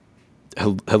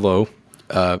Hello.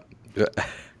 Uh,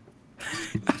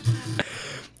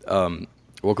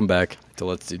 Welcome back to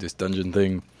Let's Do This Dungeon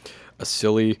Thing, a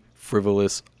silly,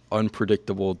 frivolous,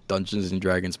 unpredictable Dungeons and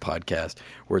Dragons podcast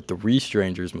where three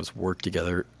strangers must work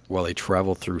together while they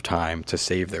travel through time to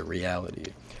save their reality.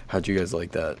 How'd you guys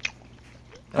like that?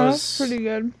 That was pretty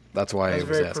good. That's why I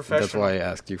was asking. That's why I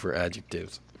asked you for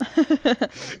adjectives.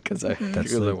 Because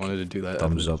I wanted to do that.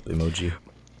 Thumbs up emoji.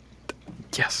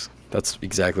 Yes, that's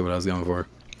exactly what I was going for.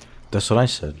 That's what I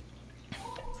said.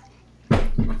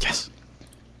 Yes.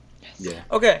 Yeah.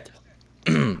 Okay.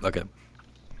 Okay.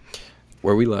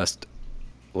 Where we last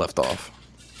left off,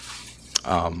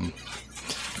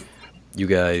 you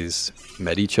guys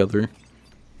met each other.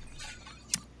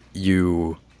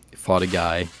 You fought a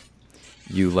guy.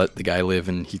 You let the guy live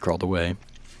and he crawled away.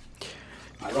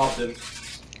 I robbed him.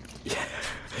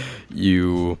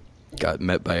 You got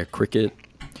met by a cricket.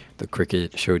 The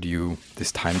cricket showed you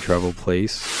this time travel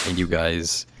place, and you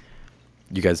guys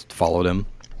followed him.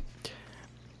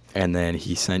 And then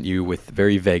he sent you with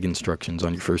very vague instructions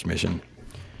on your first mission,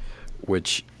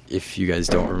 which, if you guys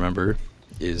don't remember,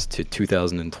 is to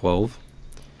 2012.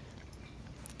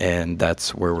 And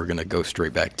that's where we're going to go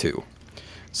straight back to.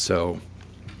 So,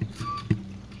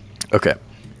 okay.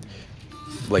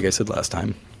 Like I said last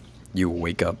time, you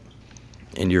wake up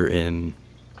and you're in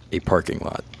a parking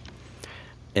lot.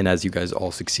 And as you guys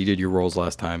all succeeded your roles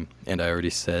last time, and I already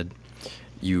said,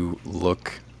 you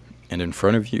look, and in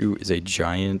front of you is a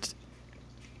giant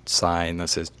sign that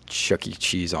says Chuck E.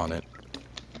 Cheese on it.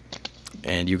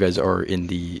 And you guys are in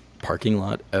the parking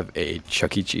lot of a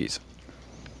Chuck E. Cheese.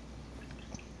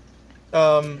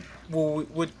 Could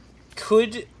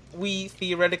we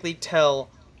theoretically tell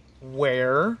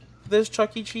where this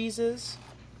Chuck E. Cheese is?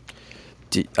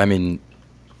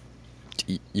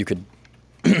 You could...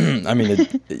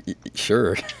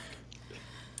 sure.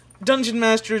 Dungeon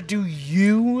Master, do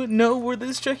you know where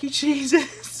this Chuck E. Cheese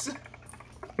is?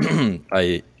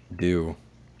 I do.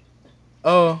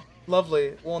 Oh,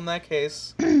 lovely. Well, in that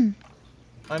case,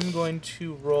 I'm going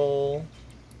to roll...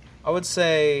 I would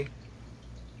say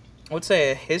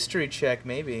a history check,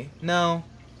 maybe. No.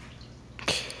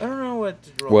 I don't know what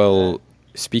to roll. Well,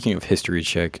 speaking of history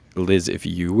check, Liz, if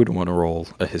you would want to roll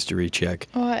a history check...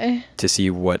 Why? To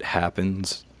see what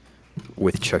happens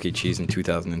with Chuck E. Cheese in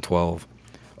 2012,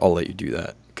 I'll let you do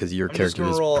that, because your character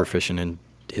is proficient in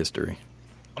history.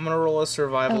 I'm going to roll a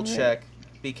survival check,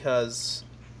 because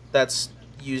that's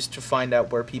used to find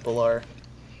out where people are.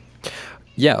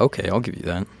 Yeah, okay, I'll give you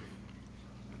that.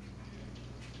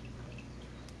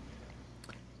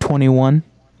 21.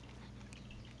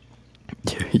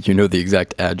 You know the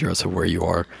exact address of where you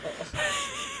are.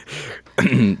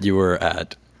 You were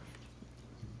at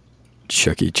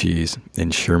Chuck E. Cheese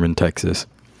in Sherman, Texas.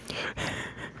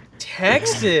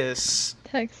 Texas?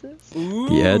 Ooh.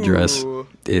 The address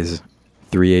is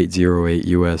 3808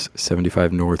 US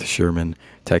 75 North Sherman,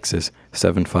 Texas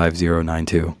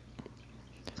 75092.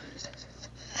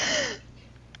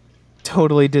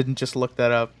 Totally didn't just look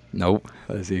that up. Nope,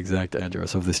 that's the exact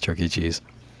address of this Chuck E. Cheese.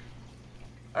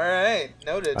 Alright,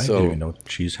 noted. I didn't even know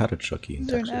Cheese had a Chuck E. in Is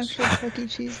there Texas. an actual Chuck E.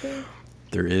 Cheese there?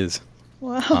 There is.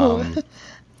 Wow.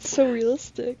 So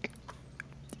realistic.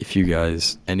 If you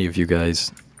guys, any of you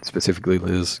guys, specifically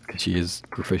Liz, because she is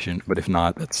proficient, but if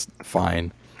not, that's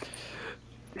fine.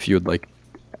 If you would like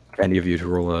any of you to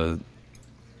roll a...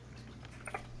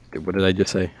 What did I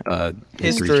just say?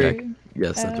 History check.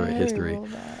 Yes, that's right, history.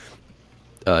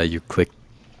 You click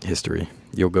history.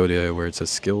 You'll go to where it says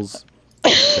skills.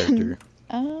 Character.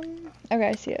 Okay,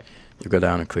 I see it. You go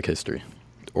down and click history.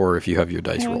 Or if you have your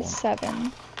dice roll.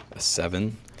 7. A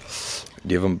 7?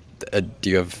 Do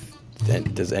you have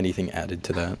does anything added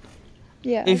to that?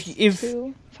 Yeah. If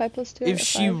 2, 5 plus 2. If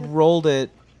she rolled it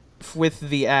with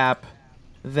the app,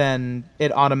 then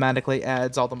it automatically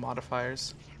adds all the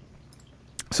modifiers.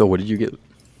 So what did you get?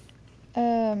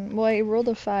 Well, I rolled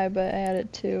a 5, but I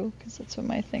added 2 because that's what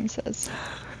my thing says.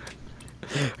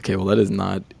 Okay, well that is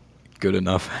not good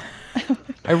enough.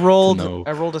 I rolled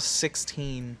a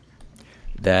 16.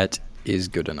 That is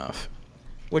good enough.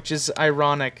 Which is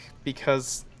ironic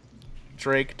because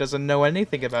Drake doesn't know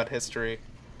anything about history.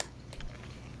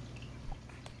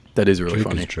 That is really Drake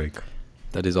funny. Is Drake.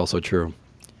 That is also true.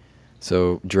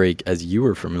 So Drake, as you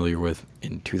were familiar with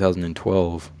in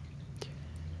 2012,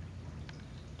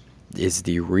 is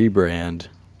the rebrand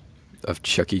of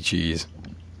Chuck E. Cheese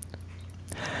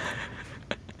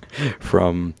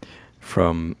from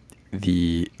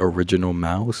the original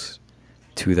mouse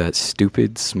to that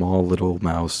stupid small little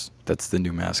mouse that's the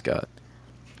new mascot.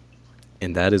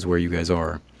 And that is where you guys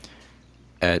are,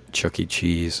 at Chuck E.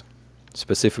 Cheese.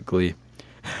 Specifically,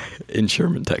 in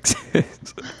Sherman, Texas.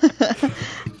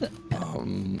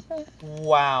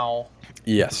 Wow.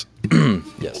 Yes.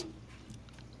 Yes.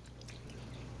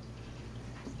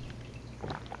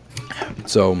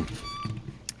 So, do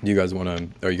you guys want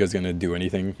to? Are you guys gonna do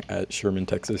anything at Sherman,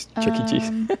 Texas, Chuck E.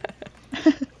 Cheese?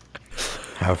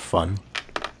 Have fun.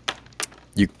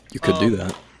 You could do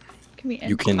that. Can we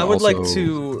You can. I would like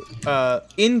also- to,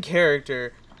 in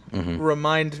character, Mhm.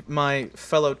 remind my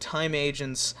fellow time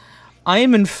agents, I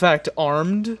am in fact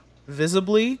armed,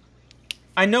 visibly.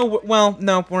 I know. Well,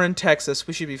 no, we're in Texas.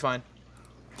 We should be fine.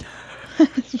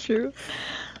 It's true.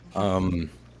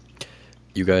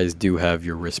 You guys do have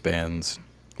your wristbands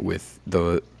with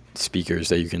the speakers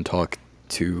that you can talk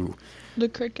to The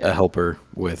cricket. a helper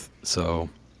with. So,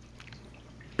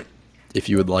 if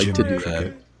you would like to do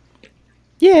that,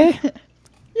 yeah.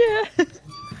 Yeah.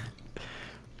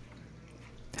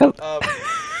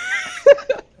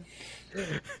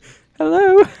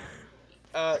 Hello.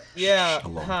 Yeah.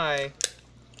 Shalom. Hi.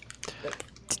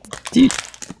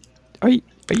 Are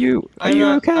you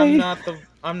okay?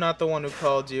 I'm not the one who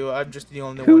called you. I'm just the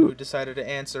only Who- one who decided to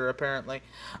answer. Apparently.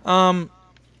 I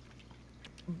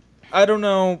don't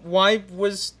know why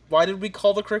did we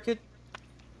call the cricket?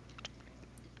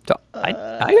 I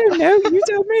don't know. You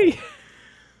tell me.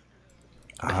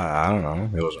 I don't know.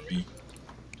 It wasn't me.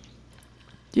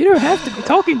 You don't have to be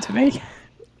talking to me.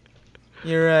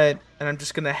 You're right, and I'm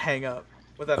just gonna hang up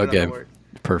without Okay. another word.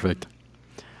 Perfect.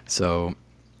 So,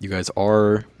 you guys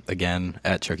are again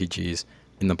at Chuck E. Cheese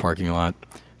in the parking lot.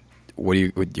 Would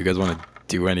you guys want to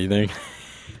do anything?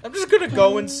 I'm just gonna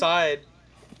go inside.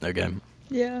 Okay,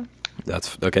 Yeah.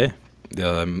 that's okay.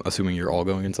 I'm assuming you're all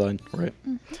going inside, right?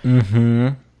 Mm-hmm.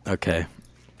 Okay.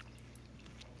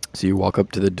 So you walk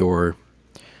up to the door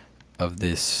of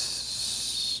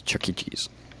this Chuck E. Cheese,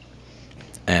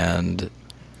 and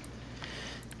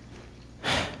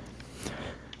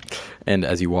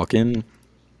as you walk in,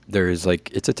 there's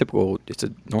it's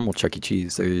a normal Chuck E.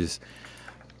 Cheese.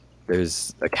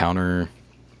 There's a counter,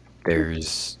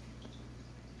 there's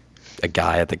a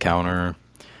guy at the counter,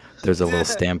 there's a little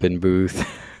stamping booth,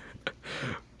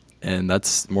 and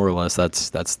that's more or less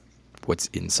that's what's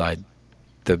inside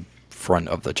the front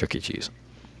of the Chuck E. Cheese.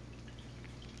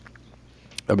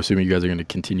 I'm assuming you guys are going to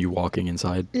continue walking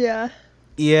inside. Yeah.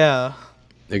 Yeah.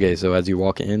 Okay, so as you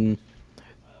walk in,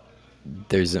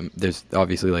 there's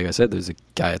obviously, like I said, there's a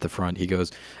guy at the front. He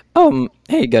goes,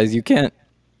 hey guys, you can't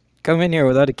come in here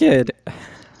without a kid.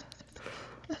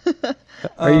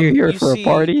 Are you here you for see- a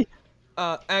party?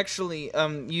 Actually,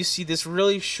 you see this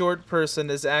really short person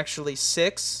is actually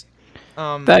 6.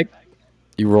 Back.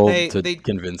 You rolled they- to they-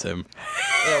 convince him.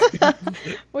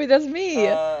 Wait, that's me.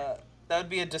 That would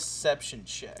be a deception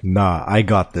check. Nah, I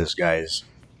got this, guys.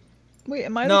 Wait,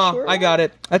 am I the No, short I got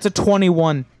it. That's a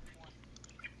 21.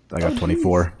 I got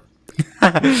 24.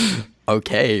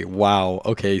 Okay, wow.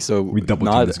 Okay, so We double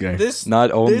teamed not this guy.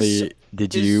 not only this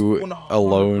did is you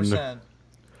 100%.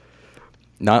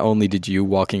 not only did you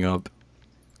walking up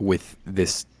with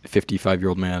this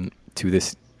 55-year-old man to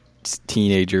this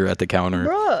teenager at the counter,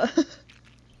 Bruh.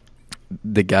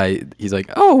 the guy, he's like,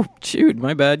 "Oh, shoot,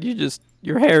 my bad.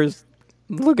 Your hair's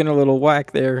looking a little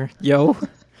whack there, yo."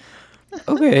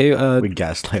 Okay, We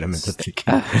gaslight him into thinking.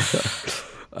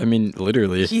 I mean,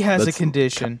 literally. He has a that's-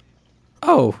 condition.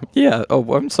 Oh, yeah.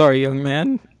 Oh, I'm sorry, young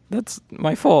man. That's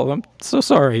my fault. I'm so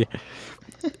sorry.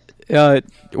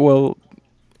 Well,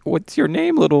 what's your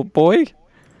name, little boy?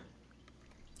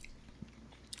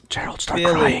 Gerald, start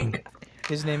Billy. crying.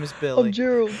 His name is Oh, Billy.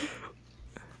 Gerald.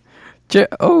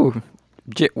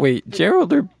 Wait,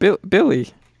 Gerald or Billy?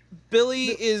 Billy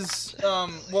is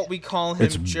what we call him.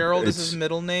 It's- Gerald is his it's-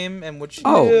 middle name, and which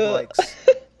Oh. he Yeah. likes.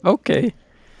 Okay.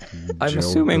 I'm Gerald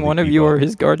assuming Billy one of you Bebop. are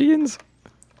his guardians?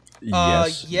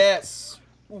 Yes. Yes.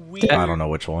 We. I don't know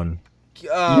which one.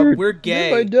 You're- We're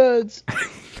They're my gay. dads.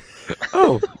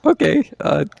 Oh, okay.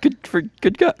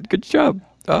 Good job.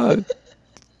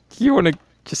 You wanna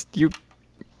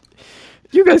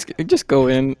you guys just go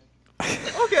in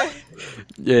Okay.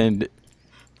 and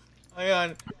Hang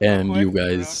on. and Quick, you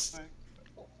guys,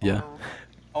 yeah.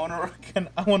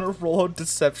 I wanna roll a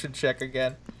deception check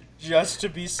again, just to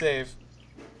be safe.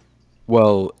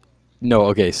 Well, no,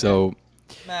 okay, so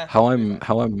Nah. how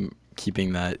I'm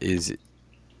keeping that is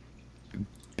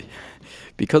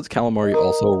because Calamari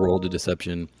also rolled a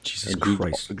deception Jesus and he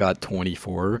Christ. got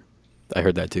 24. I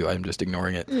heard that too. I'm just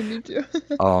ignoring it. Yeah, me too.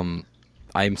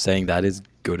 I'm saying that is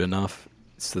good enough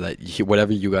so that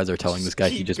whatever you guys are telling this guy,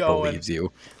 he keep just going. believes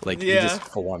you. Like he Yeah. just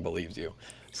full on believes you.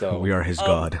 So We are his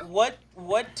god.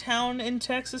 What town in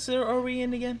Texas are we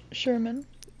in again? Sherman.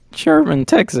 Sherman,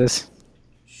 Texas.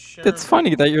 Sure. It's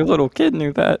funny that your little kid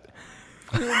knew that.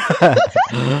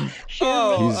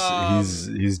 Oh,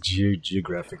 He's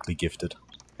geographically gifted.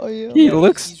 Oh yeah. He yeah,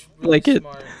 looks he's really like it.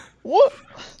 smart. What?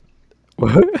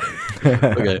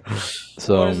 Okay,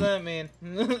 so What does that mean?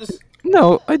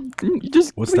 no, you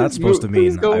just What's please that supposed to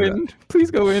Please mean? go in. Please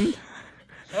go in.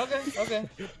 Okay.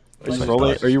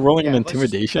 Are you rolling an Yeah, let's just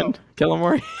intimidation, go.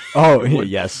 Calamari? Oh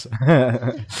yes.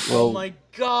 Oh Well, my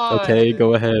god. okay,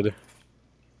 go ahead.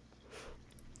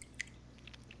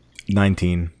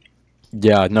 19.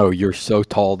 Yeah, no, you're so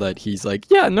tall that he's like,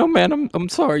 yeah, no, man, I'm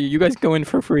sorry. You guys go in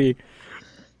for free.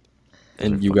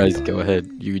 And you guys go ahead.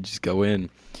 You just go in.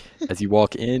 As you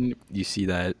walk in, you see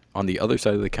that on the other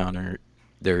side of the counter,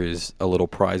 there is a little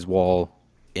prize wall,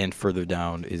 and further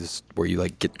down is where you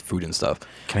like get food and stuff.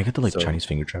 Can I get the So- Chinese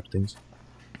finger trap things?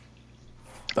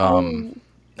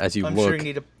 As you I'm look sure you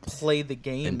need to play the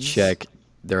games. and check,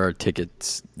 there are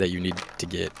tickets that you need to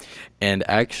get. And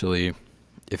actually,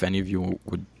 if any of you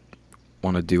would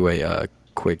want to do a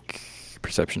quick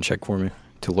perception check for me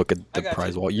to look at the got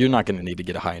prize you. wall, you're not going to need to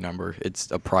get a high number. It's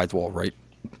a prize wall right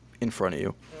in front of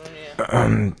you.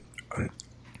 Oh, yeah.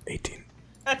 18.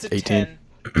 That's a 18.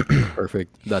 10.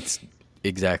 Perfect. That's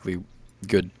exactly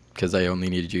good because I only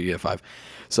needed you to get a 5.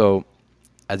 So,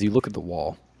 as you look at the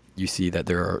wall, you see that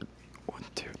there are 1,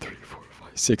 2, 3, 4, 5,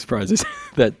 6 prizes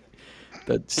that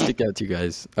stick out to you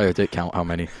guys. I have to count how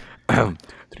many.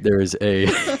 There is a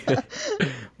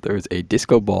there is a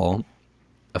disco ball,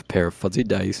 a pair of fuzzy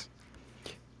dice,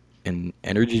 an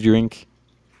energy drink,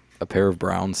 a pair of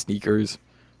brown sneakers,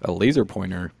 a laser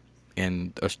pointer,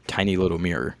 and a tiny little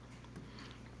mirror.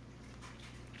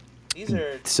 These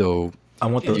are. So I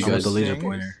want the, You I want guys the laser sing?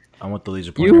 pointer. I want the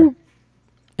laser pointer. you,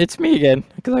 it's me again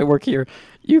because I work here.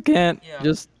 You can't Yeah.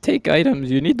 just take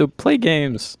items. You need to play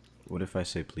games. What if I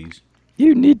say please?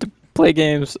 You need to play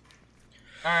games.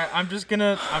 All right, I'm just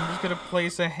gonna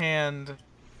place a hand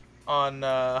on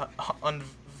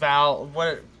Val.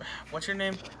 What's your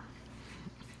name?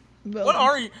 What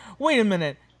are you? Wait a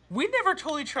minute. We never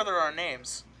told each other our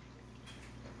names.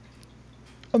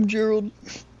 I'm Gerald.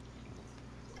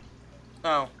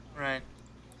 Oh, right.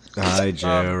 Hi,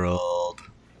 Gerald.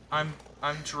 I'm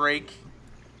Drake.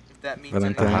 If that means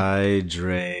Valentin. anything. Hi,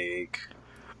 Drake.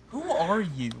 Who are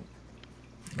you?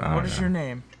 I What don't is know. your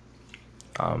name?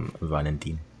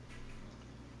 Valentin.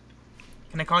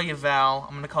 Can I call you Val?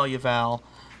 I'm gonna call you Val.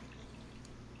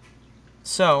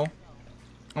 So,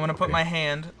 I'm gonna put Okay. my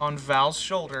hand on Val's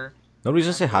shoulder. Nobody's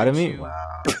gonna say hi to me? you.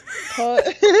 Wow.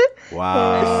 Hi.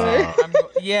 Wow.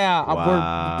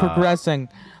 Wow. We're progressing.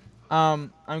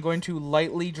 I'm going to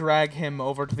lightly drag him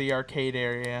over to the arcade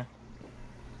area.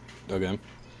 Okay.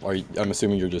 I'm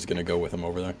assuming you're just gonna go with him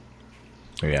over there.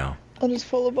 Yeah. I'll just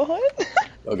follow behind.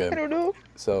 Okay. I don't know.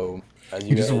 So as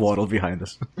You you just guys, waddle behind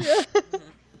us.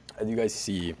 as you guys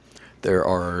see, there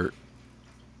are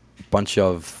a bunch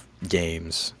of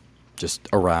games just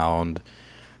around.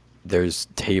 There's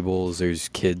tables, there's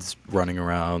kids running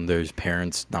around, there's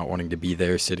parents not wanting to be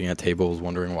there, sitting at tables,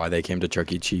 wondering why they came to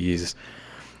Chuck E. Cheese.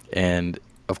 And,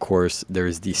 of course,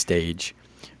 there's the stage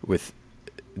with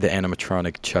the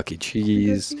animatronic Chuck E.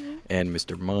 Cheese and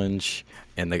Mr. Munch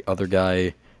and the other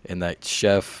guy and that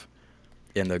chef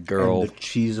and the girl And the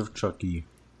cheese of Chucky.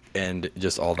 and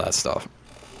just all that stuff.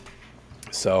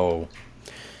 So,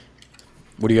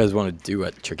 what do you guys want to do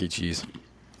at Chuck E. Cheese?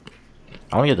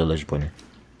 I want to get the laser pointer.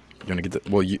 You're gonna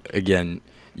get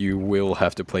you will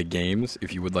have to play games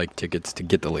if you would like tickets to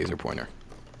get the laser pointer.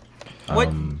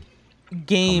 What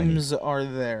games are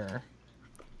there?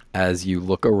 As you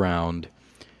look around,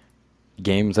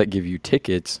 games that give you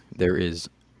tickets, there is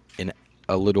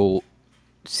a little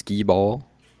skee ball,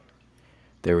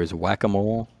 there is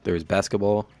whack-a-mole, there is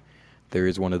basketball, there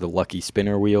is one of the lucky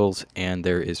spinner wheels, and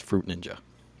there is Fruit Ninja.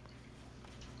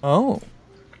 Oh.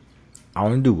 I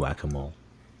want to do whack-a-mole.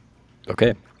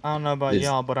 Okay. I don't know about Is-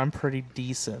 y'all, but I'm pretty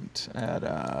decent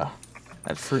at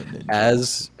Fruit Ninja.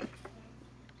 As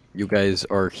you guys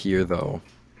are here, though,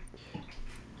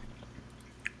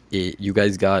 you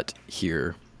guys got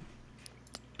here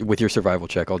with your survival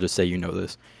check. I'll just say you know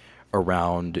this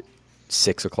around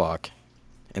 6 o'clock,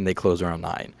 and they close around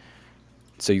 9.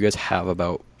 So you guys have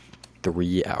about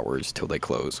 3 hours till they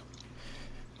close.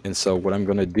 And so what I'm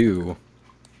gonna do,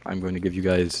 I'm going to give you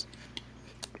guys,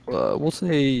 we'll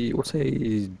say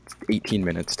 18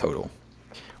 minutes total,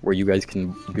 where you guys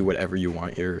can do whatever you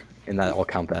want here, and that I'll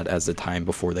count that as the time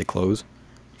before they close.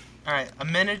 All right, a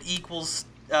minute equals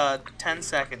 10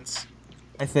 seconds.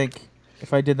 I think,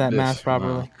 if I did that math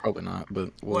properly. Probably not,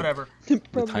 but Whatever. The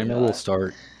Probably timer not. will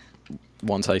start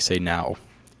once I say now,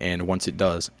 and once it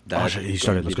does, that shit, he is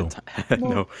started, gonna be let's the ti-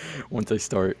 No, once I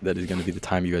start, that is going to be the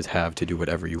time you guys have to do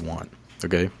whatever you want.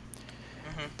 Okay?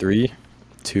 3,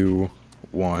 2,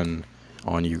 1,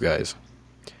 on you guys.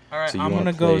 All right, So you I'm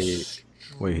wanna gonna go. play-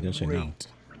 Wait, he didn't say no. straight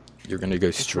You're going to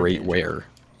go straight Ninja. where?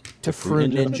 to Fruit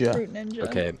To Ninja. Fruit Ninja.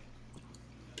 Okay.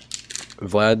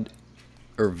 Vlad,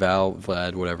 or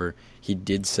Vlad, whatever, he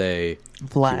did say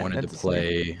Vlad, he wanted to that's his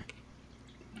play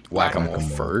Whack-A-Mole Whack-A-Mole.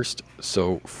 first.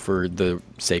 So for the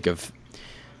sake of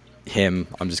him,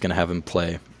 I'm just going to have him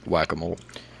play Whack-A-Mole.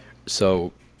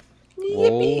 So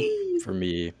roll for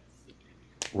me.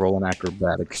 Roll an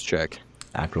acrobatics check.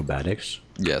 Acrobatics.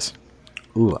 Yes.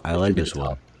 Ooh, I like should be this the one.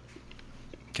 top.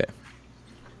 Okay.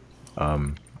 I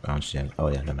don't understand. Oh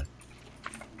yeah, never mind.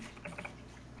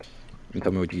 And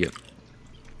tell me what you get.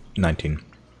 19.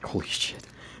 Holy shit.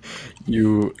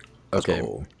 You okay?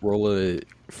 go. Roll a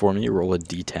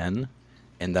d10,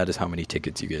 and that is how many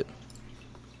tickets you get.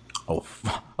 Oh.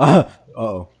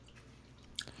 Oh.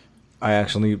 I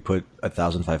actually put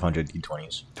 1,500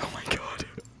 d20s. Oh my god.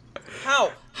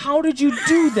 How? How did you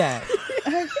do that?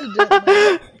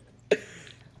 Accidentally.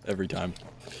 Every time.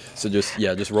 So just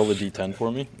roll a d10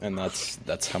 for me, and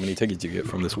that's how many tickets you get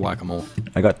from this Whack-A-Mole.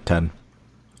 I got 10.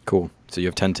 Cool. So you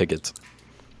have 10 tickets,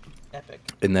 Epic.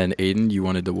 and then Aidan, you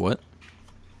wanted to what?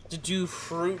 To do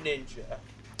Fruit Ninja.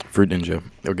 Fruit Ninja.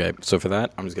 Okay. So for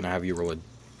that, I'm just gonna have you roll a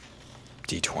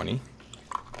d20.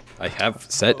 I have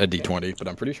set a d20, but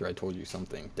I'm pretty sure I told you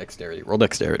something. Dexterity. Roll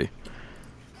dexterity.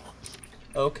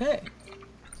 Okay.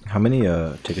 How many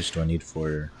tickets do I need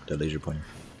for the laser pointer?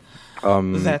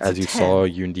 That's As a you 10. saw,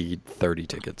 you need 30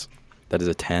 tickets. That is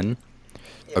a 10.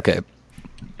 Yes. Okay.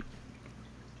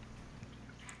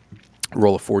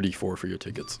 Roll a 4d4 for your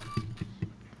tickets.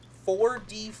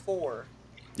 4d4.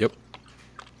 Yep.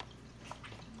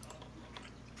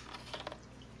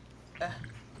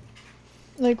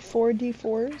 Like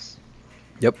 4d4s?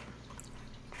 Yep.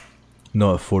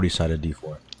 No, a 40-sided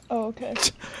d4. Oh, okay.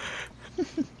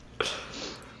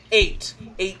 8.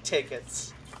 8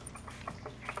 tickets.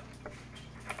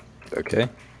 Okay.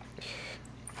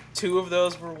 2 of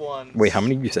those were ones. Wait, how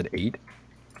many? You said 8?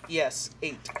 Yes,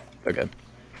 8. Okay.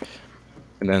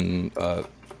 And then,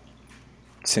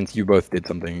 since you both did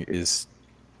something, is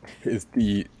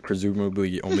the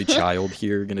presumably only child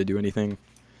here gonna do anything?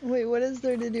 Wait, what is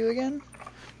there to do again?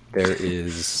 There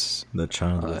is The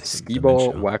child with skee-ball,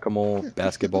 dementia. Whack-A-Mole,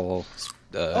 basketball,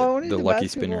 Oh, I wanna the do lucky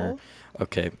spinner. basketball.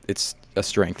 Okay, it's a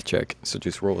strength check, so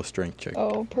just roll a strength check,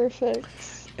 Oh, perfect.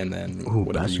 and then Ooh,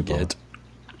 whatever basketball. you get,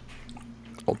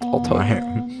 I'll tell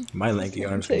you. My lanky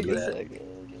arms can Take do a that. second.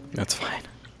 That's fine.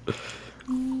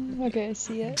 Okay, I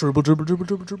see it. Dribble, dribble, dribble,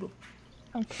 dribble, dribble.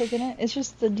 I'm clicking it. It's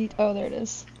just the oh, there it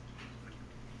is.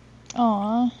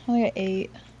 Aw, I only got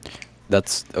 8.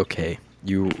 That's okay.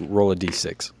 You roll a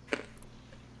d6.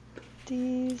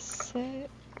 D6.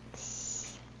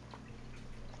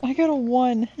 I got a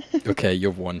 1. Okay, you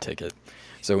have 1 ticket.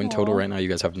 So in total Aw. right now you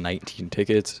guys have 19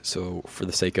 tickets. So for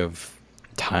the sake of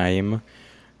time,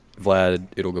 Vlad,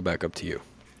 it'll go back up to you.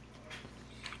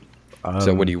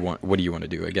 So what do you want? What do you want to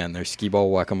do? Again, there's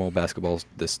skee-ball, Whack-A-Mole, basketball,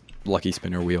 this lucky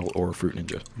spinner wheel, or Fruit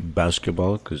Ninja.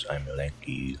 Basketball, because I'm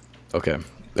lanky. Okay.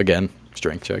 Again,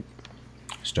 strength check.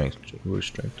 Strength. Where's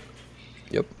strength?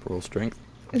 Yep. Roll strength.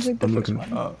 It's like the I'm first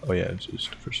looking. one. Oh yeah, it's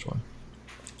the first one.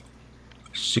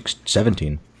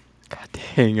 17. God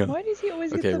dang. Why does he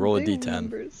always Okay, get the roll a big d10.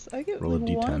 numbers? I get Roll a like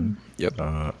d10. 1. Yep.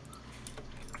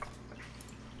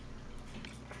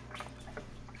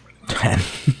 10.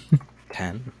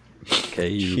 10. Okay,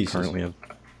 you Jesus. currently have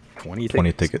 20 tickets.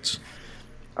 20 tickets.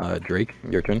 Drake,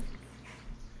 your turn.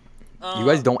 You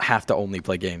guys don't have to only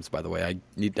play games, by the way.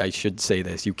 I should say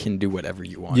this. You can do whatever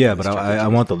you want. Yeah, in but this I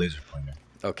challenge. want the laser pointer.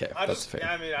 Okay, that's fair.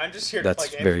 I mean, I'm just here That's to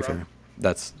play games, very bro. fair.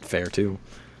 That's fair too.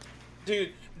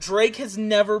 Dude, Drake has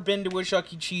never been to a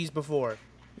Chuck E. Cheese before.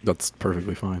 That's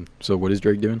perfectly fine. So what is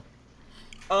Drake doing?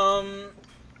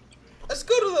 Let's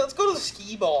go to the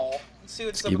skee ball. Let's see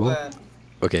what's up Skee-ball? with that.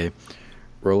 Okay,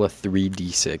 roll a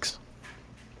 3d6.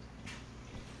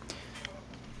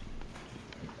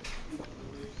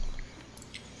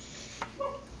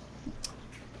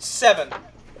 Seven.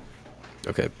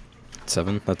 Okay,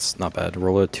 7. That's not bad.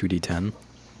 Roll a 2d10.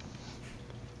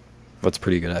 That's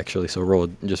pretty good actually. So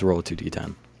just roll a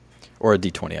 2d10, or a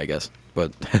d20, I guess.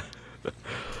 But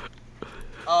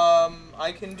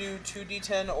I can do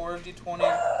 2d10 or a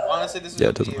d20. Honestly, this is yeah,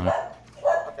 up it to doesn't you. matter.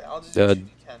 Okay, I'll just do 2d10.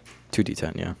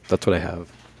 2d10. Yeah, that's what I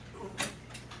have.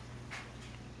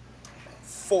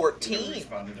 14.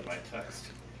 Responded to my text.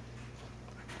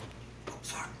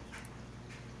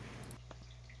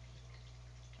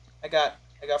 I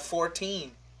got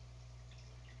 14.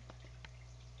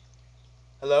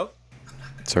 Hello?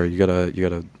 Sorry, you got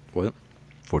a what?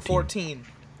 14. 14.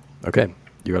 Okay,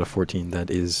 you got a 14.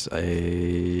 That is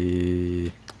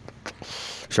a.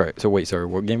 Sorry. So wait. Sorry.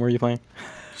 What game were you playing?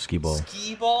 Skee ball.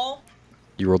 Skee ball?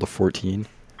 You rolled a 14.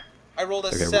 I rolled a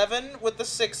Okay, 7 with the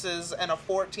 6s and a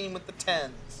 14 with the 10s.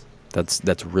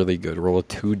 That's really good. Roll a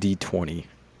 2d20.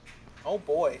 Oh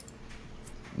boy.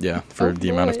 Yeah, for Oh, the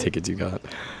amount of boy. tickets you got.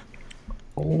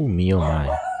 Oh, me oh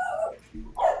my.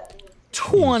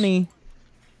 20.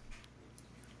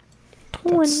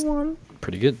 21.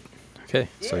 Pretty good. Okay,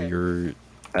 so Yeah. you're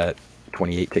at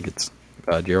 28 tickets.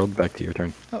 Gerald, back to your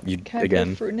turn. Oh, You can I again.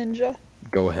 play Fruit Ninja?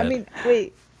 Go ahead. I mean,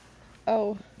 wait.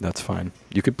 Oh. That's fine.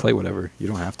 You could play whatever. You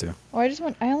don't have to. Oh, I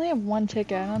only have one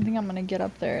ticket. I don't think I'm gonna get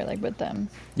up there, like, with them.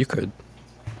 You could.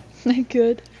 I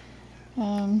could.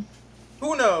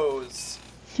 Who knows?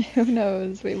 Who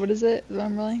knows? Wait, what is it that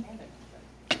I'm rolling?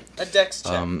 A dex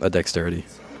check. A dexterity.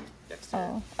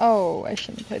 Dexterity. Oh, I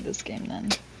shouldn't play this game then.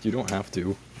 You don't have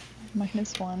to.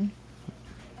 -1.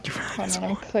 You Hold on,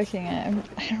 I'm clicking it.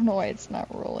 I don't know why it's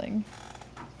not rolling.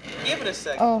 Give it a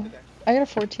second. Oh, I got a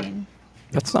 14.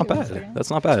 That's not Give it a bad. second. That's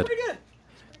not bad. Pretty good.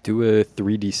 Do a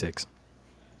 3d6.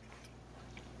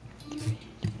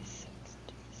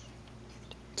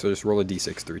 So just roll a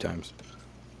d6 3 times.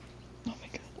 Oh my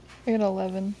god. I got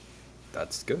 11.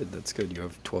 That's good. That's good. You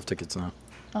have 12 tickets now.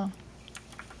 Oh.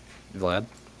 Vlad,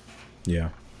 Yeah.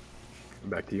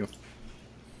 back to you.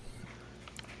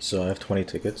 So I have 20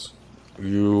 tickets.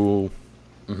 You.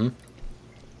 Mm-hmm.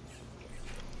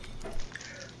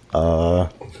 I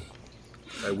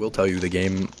will tell you the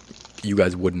game. You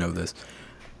guys would know this.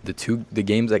 The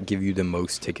games that give you the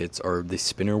most tickets are the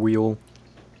Spinner Wheel,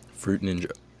 Fruit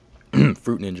Ninja,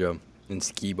 Fruit Ninja, and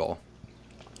Skee Ball.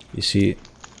 You see,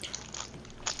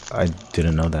 I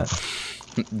didn't know that.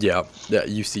 Yeah,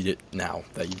 you see it now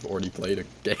that you've already played a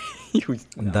game.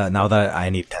 Now that I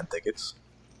need 10 tickets,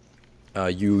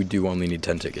 You do only need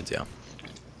 10 tickets. Yeah.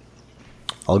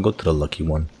 I'll go to the lucky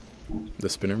one. The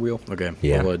Spinner Wheel. Okay.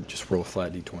 Yeah. Just roll a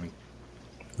flat d20.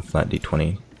 The flat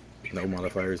D20. No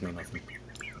modifiers. No nothing.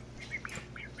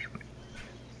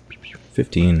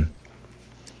 15.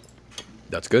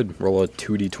 That's good. Roll a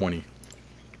 2d20.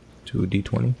 2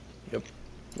 D20. Yep.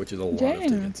 Which is a lot of Dang.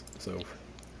 tickets. So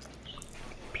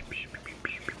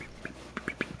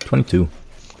 22.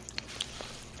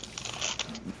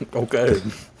 okay. Did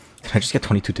I just get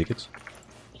 22 tickets?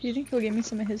 Do you think he'll give me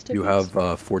some of his tickets? You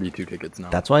have 42 tickets now.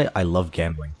 That's why I love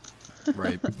gambling.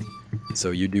 right. So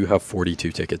you do have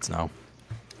 42 tickets now.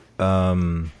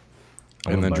 I'm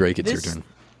And gonna then buy- Drake, it's your This- turn.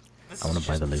 This I wanna is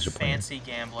buy the just laser pointer. fancy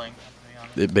gambling. To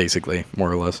be honest. Basically, more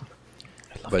or less. I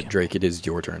love But gambling. Drake, it is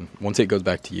your turn. Once it goes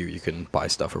back to you, you can buy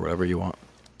stuff or whatever you want.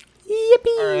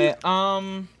 Alright,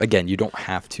 Again, you don't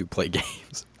have to play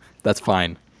games. That's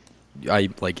fine. I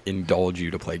indulge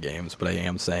you to play games, but I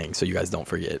am saying so you guys don't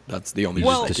forget. That's the only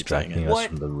Well, reason I keep saying distracting it. us what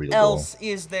from the real else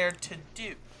is there to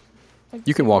do?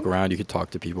 You can walk around. You can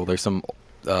talk to people. There's some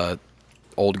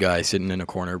old guy sitting in a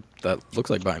corner that looks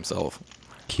like by himself.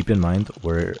 Keep in mind,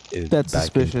 we're That's back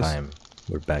suspicious. in time.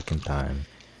 We're back in time.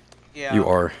 Yeah. You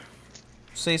are.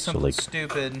 Say something like-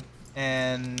 stupid,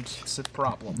 and it's a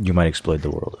problem. You might exploit the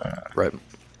world. Right.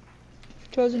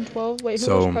 2012. Wait, who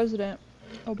So- was president?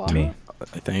 Obama? Me.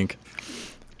 I think.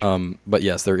 But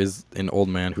yes, there is an old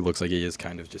man who looks like he is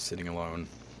kind of just sitting alone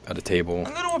at a table.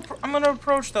 I'm gonna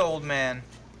approach the old man.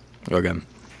 Okay.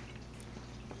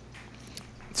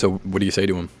 So what do you say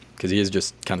to him? Because he is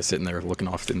just kind of sitting there looking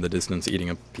off in the distance, eating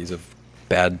a piece of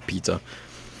bad pizza.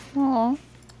 Aw.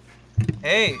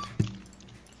 Hey.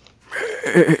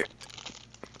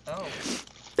 Oh.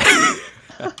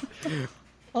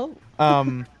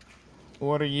 Oh.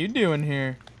 What are you doing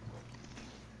here?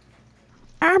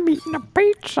 I'm eating a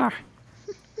pizza.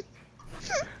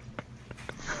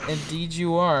 Indeed,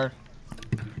 you are.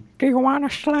 Do you want a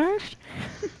slice?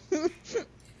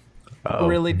 Uh-oh.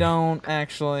 Really don't,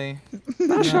 actually.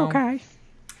 That's No. okay.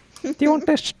 Do you want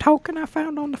this token I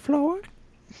found on the floor?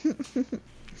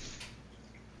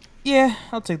 Yeah,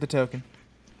 I'll take the token.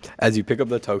 As you pick up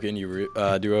the token, you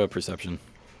do a perception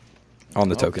on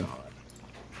the token. God.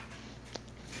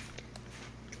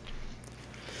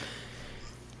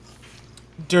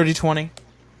 Dirty 20.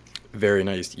 Very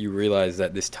nice. You realize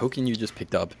that this token you just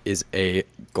picked up is a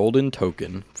golden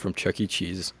token from Chuck E.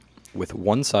 Cheese, with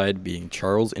one side being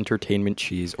Charles Entertainment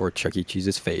Cheese or Chuck E.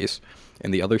 Cheese's face,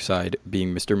 and the other side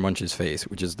being Mr. Munch's face,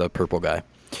 which is the purple guy.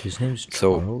 His name's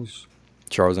So- Charles.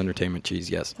 Charles Entertainment Cheese,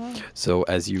 yes. Oh. So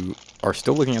as you are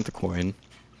still looking at the coin,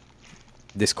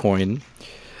 this coin,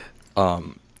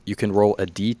 you can roll a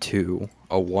D2,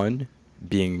 a 1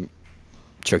 being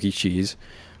Chuck E. Cheese,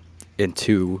 and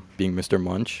 2 being Mr.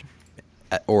 Munch,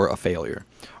 or a failure.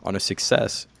 On a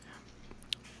success,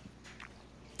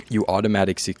 you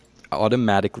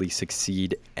automatically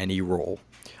succeed any roll.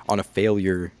 On a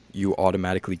failure, you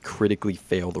automatically critically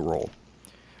fail the roll.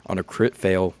 On a crit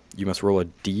fail, you must roll a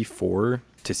d4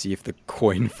 to see if the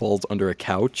coin falls under a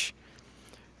couch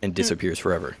and disappears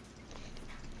forever.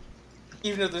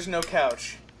 Even if there's no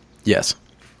couch. Yes.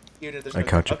 Even if there's A no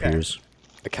couch okay. appears.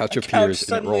 A couch A appears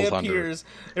couch and it rolls suddenly under. appears.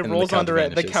 It and rolls the couch under it.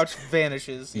 The vanishes. couch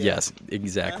vanishes. Yeah. Yes,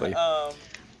 exactly. Um,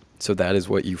 So that is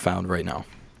what you found right now.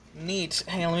 neat.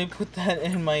 Hang on, let me put that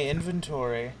in my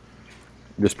inventory.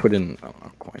 Just put in a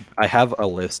coin. I have a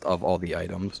list of all the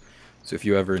items, so if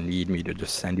you ever need me to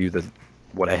just send you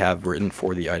what I have written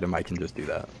for the item, I can just do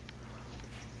that.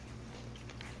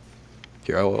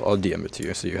 Here, I'll DM it to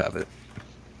you so you have it.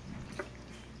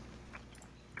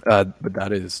 But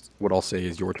that is what I'll say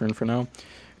is your turn for now,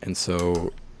 and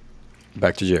so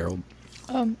back to Gerald.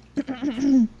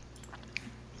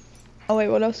 Oh wait,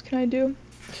 what else can I do?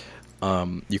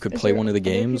 You could Is play there one of the other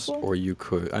games, people? or you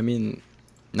could. I mean,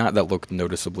 not that look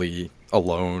noticeably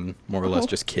alone. More or less, Oh.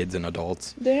 just kids and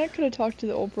adults. Then I could have talked to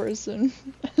the old person.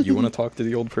 You want to talk to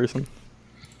the old person,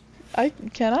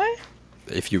 Can I?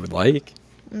 if you would like.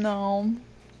 No.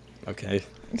 Okay.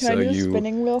 Can so I do the you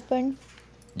spinning wheel thing?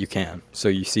 you can. So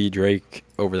you see Drake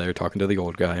over there talking to the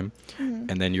old guy, Mhm.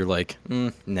 and then you're like,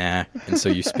 nah, and so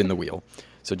you spin the wheel.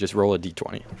 So just roll a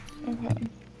d20. Okay.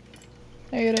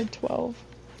 I get a 12.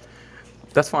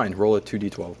 That's fine. Roll a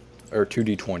 2d12 or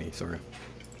 2d20. Sorry.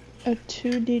 A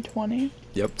 2d20.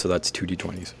 Yep. So that's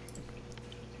 2d20s.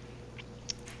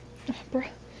 Bruh.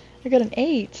 I got an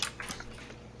 8.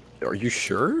 Are you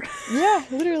sure? Yeah,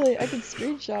 literally, I could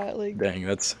screenshot, like... Dang,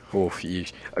 that's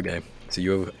yeesh. Okay, so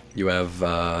you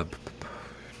have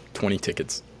 20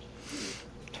 tickets.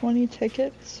 20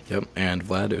 tickets? Yep, and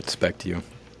Vlad, it's back to you.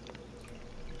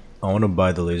 I want to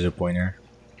buy the laser pointer.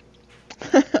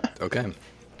 Okay.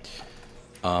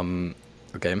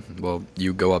 Okay. Well,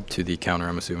 you go up to the counter,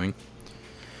 I'm assuming,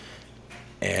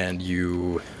 and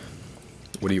you.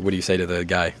 What do you say to the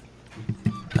guy?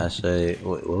 I say,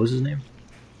 what was his name?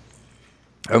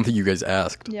 I don't think you guys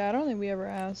asked. Yeah, I don't think we ever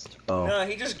asked. Oh, No,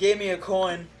 he just gave me a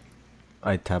coin.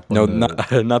 I tap on No, the...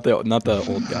 not the old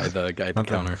guy. The guy at the Not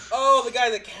the- counter. Oh, the guy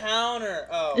at the counter.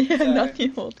 Oh, Yeah, sorry. not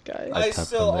the old guy. I I tapped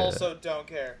still on the- also don't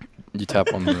care. You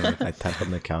tap on the. I tap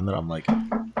on the counter. I'm like,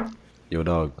 yo,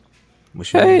 dog.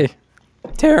 What's your Hey, name?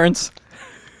 Terrence.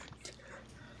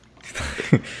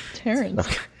 Terrence.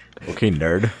 Okay,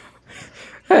 nerd.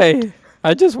 Hey,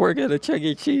 I just work at a Chuck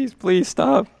E. Cheese. Please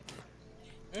stop.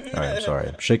 All right, I'm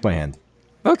sorry. Shake my hand.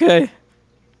 Okay.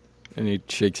 And he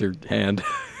shakes your hand.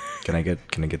 Can I get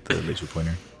the laser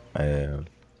pointer?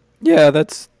 Yeah,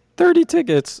 that's 30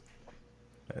 tickets.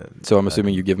 So I'm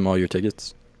assuming you give him all your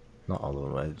tickets? Not all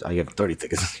of them. I have 30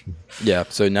 tickets. Yeah,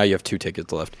 so now you have 2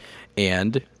 tickets left.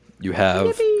 And you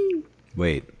have...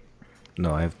 Wait.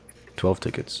 No, I have 12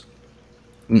 tickets.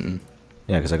 Mm-mm.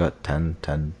 Yeah, because I got 10,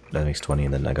 that makes 20,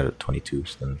 and then I got a 22,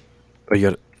 so then... Oh, you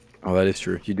got... Oh, that is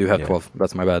true. You do have Yeah. 12.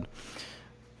 That's my bad.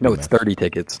 No, Good it's math. 30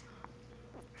 tickets.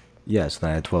 Yes, then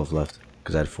I had 12 left,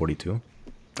 because I had 42.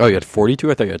 Oh, you had 42?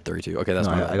 I thought you had 32. Okay, that's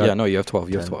No, my I bad. got Yeah, no, you have 12.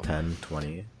 You 10, have 12. 10,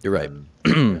 20. You're right.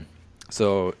 and-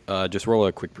 So, just roll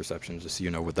a quick perception just so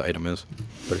you know what the item is.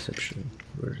 Perception.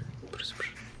 Where is it?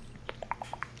 Perception.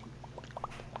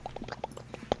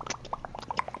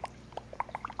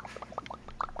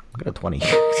 I got a 20.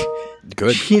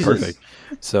 Good. Jesus. Perfect.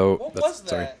 So, What that's- was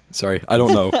sorry. that? Sorry. I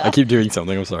don't know. I keep doing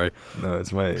something. I'm sorry. No,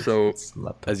 it's my... So, it's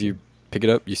laptop. as you pick it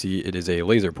up, you see it is a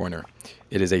laser pointer.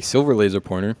 It is a silver laser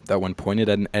pointer that, when pointed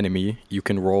at an enemy, you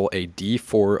can roll a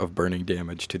d4 of burning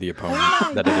damage to the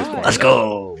opponent that it is God. pointed Let's at.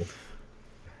 go!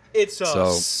 It's a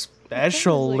So-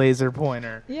 special Like- laser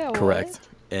pointer. Yeah, what? Correct.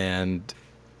 And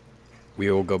we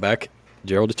will go back.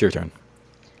 Gerald, it's your turn.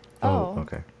 Oh.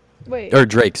 Okay. Wait. Or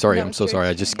Drake, sorry. No, I'm it's so sorry. I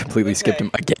Drake's just turn. completely skipped Okay.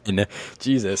 him again.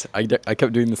 Jesus. I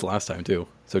kept doing this last time, too.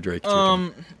 So, Drake, it's your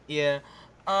turn. Yeah.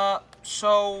 I...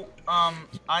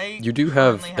 You do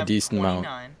have currently a decent amount.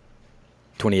 29.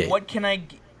 28. What can I...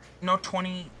 No,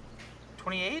 20...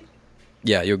 28?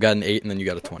 Yeah, you got an 8 and then you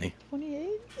got a 20. 28?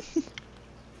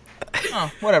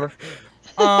 Oh, whatever.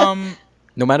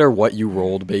 No matter what you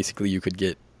rolled, basically, you could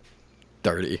get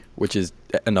 30, which is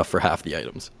enough for half the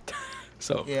items.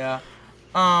 So, Yeah.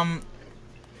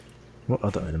 What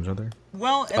other items are there?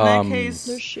 Well, in that Um, case...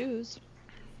 There's shoes.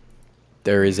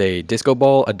 there is a disco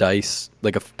ball, a dice,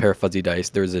 like a pair of fuzzy dice.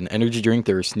 There's an energy drink,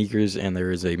 there are sneakers, and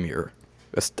there is a mirror.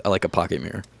 Like a pocket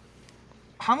mirror.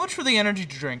 How much for the energy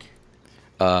drink?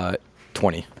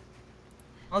 20.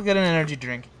 I'll get an energy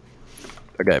drink.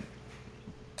 Okay.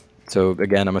 So,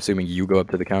 again, I'm assuming you go up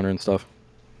to the counter and stuff.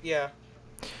 Yeah.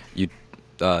 You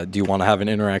do you want to have an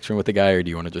interaction with the guy, or do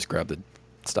you want to just grab the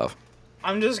stuff?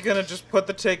 I'm just gonna just put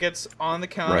the tickets on the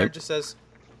counter. Right. It just says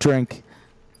Drink.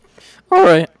 All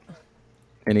right.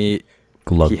 And he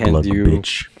Glug, hands glug, you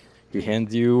bitch. he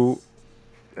hands you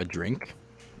a drink.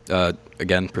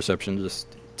 Again, perception, just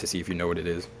to see if you know what it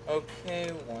is. okay.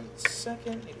 1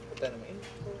 second. Need to put that in my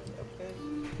inventory.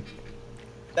 Okay.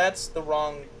 That's the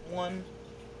wrong one.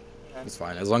 It's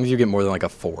fine as long as you get more than like a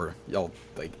 4. Y'all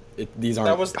like these aren't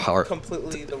That was hard.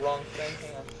 completely the wrong thing.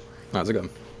 Hang on. No, it's okay.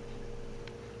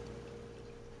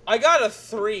 I got a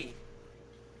 3.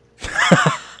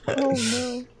 Oh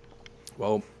no.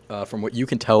 Well, from what you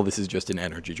can tell, this is just an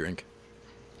energy drink.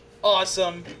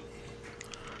 Awesome.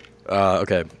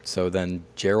 Okay, so then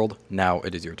Gerald, now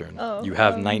it is your turn. Oh, you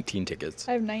have 19 tickets.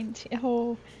 I have 19.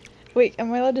 Oh, wait.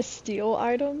 Am I allowed to steal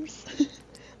items?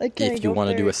 Like, can I If you go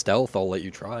want to do there? a stealth, I'll let you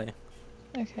try.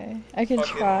 Okay, I can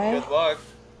Fucking try. Good luck.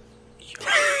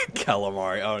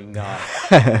 Calamari, oh no.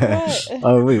 What?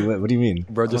 Oh wait, what do you mean?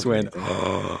 Bro just went,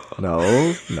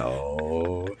 No,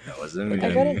 that wasn't me.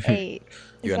 I got an 8.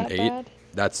 You Is got that an 8? bad?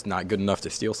 That's not good enough to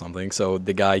steal something. So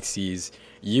the guy sees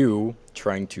you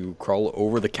trying to crawl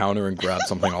over the counter and grab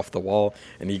something off the wall,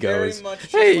 and he Very goes, much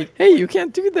just "Hey, like- hey, you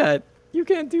can't do that. You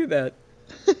can't do that."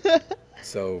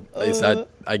 So is that?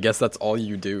 I guess that's all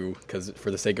you do, because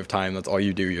for the sake of time, that's all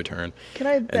you do. Your turn. Can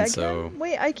I beg so him?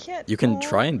 Wait, I can't. You can oh,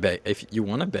 try and beg if you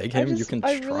want to beg him. You can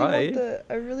I try.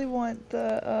 really want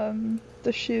the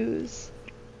shoes.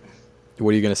 What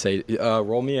are you gonna say?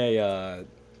 Roll me a.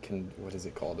 What is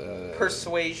it called?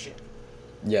 Persuasion.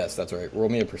 Yes, that's right. Roll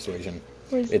me a persuasion.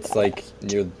 Where's It's that? like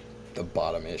near the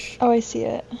bottom-ish. Oh, I see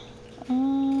it.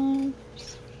 And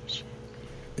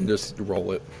just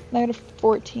roll it. I got a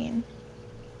 14.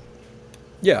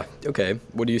 Yeah, okay.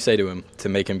 What do you say to him to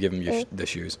make him give him the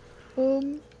shoes?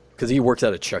 Because he works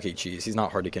at a Chuck E. Cheese. He's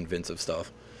not hard to convince of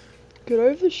stuff. Could I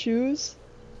have the shoes?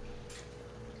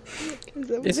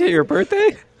 Is it your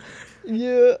birthday?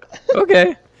 Yeah.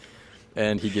 Okay.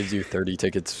 And he gives you 30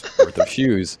 tickets worth of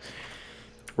shoes.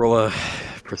 Roll a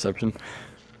perception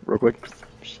real quick.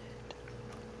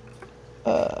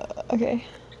 Okay.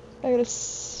 I got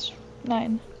a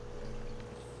 9.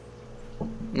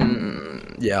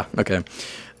 Yeah, okay.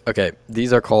 Okay,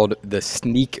 these are called the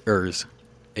Sneakers.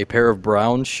 A pair of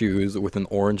brown shoes with an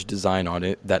orange design on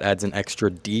it that adds an extra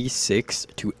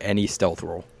D6 to any stealth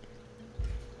roll.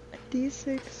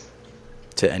 D6.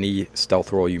 To any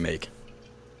stealth roll you make.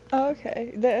 Oh,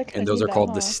 okay. And those are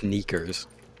called the Sneakers.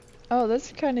 Oh,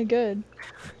 that's kind of good.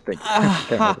 Thank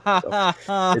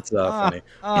you. It's funny.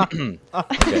 Okay,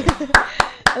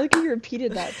 I like how you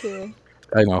repeated that too.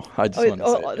 I know. I just want to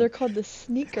say it. They're called the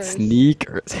sneakers.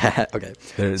 Sneakers. Okay.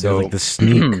 They're So- like the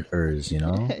sneakers, you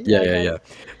know? Yeah.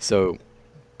 So,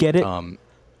 Get it?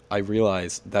 I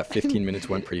realized that 15 minutes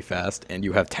went pretty fast, and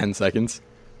you have 10 seconds.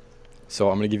 So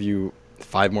I'm gonna give you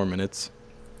 5 more minutes.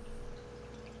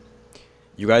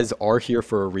 You guys are here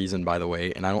for a reason, by the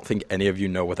way, and I don't think any of you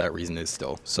know what that reason is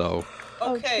still. So,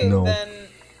 Okay, No. then.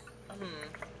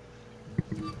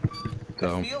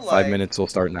 so feel 5 like- minutes will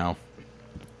start now.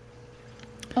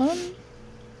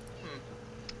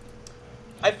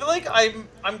 I feel like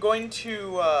I'm going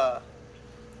to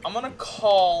I'm gonna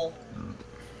call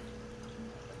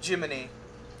Jiminy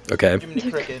Okay.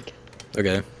 Cricket.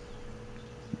 Okay.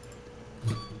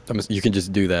 You can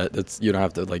just do that. You don't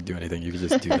have to like do anything. You can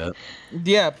just do that.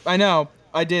 Yeah, I know.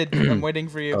 I did. I'm waiting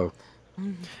for you. Oh.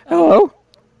 Hello.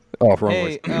 Oh, wrong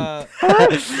Hey,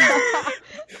 voice.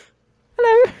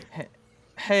 Hello.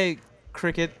 hey,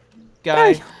 Cricket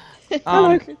guy.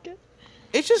 Hello.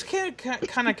 It just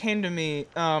kind of came to me.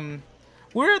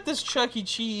 We're at this Chuck E.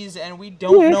 Cheese and we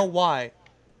don't Yeah. know why.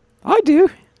 I do.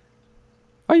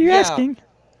 Are you Yeah. asking?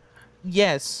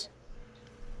 Yes.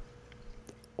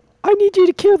 I need you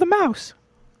to kill the mouse.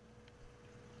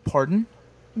 Pardon?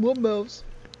 What mouse?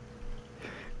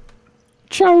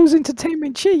 Charles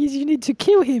Entertainment Cheese, you need to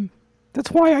kill him.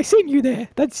 That's why I sent you there.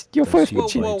 That's your Does first he Whoa,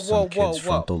 mission. whoa, bite some whoa, kid's whoa.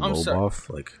 frontal I'm lobe sorry. off?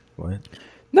 Like, what?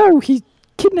 No, he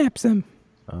kidnaps them.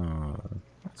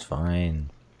 That's fine.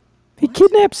 He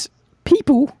kidnaps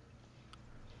people.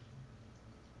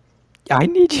 I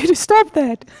need you to stop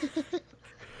that.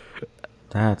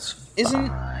 That's Isn't-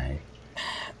 fine.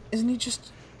 Isn't he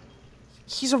just...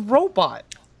 He's a robot.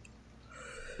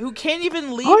 Who can't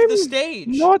even leave I'm the stage.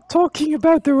 not talking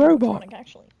about the robot.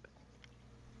 Actually.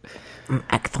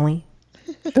 Actually?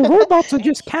 The robots are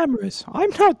just cameras.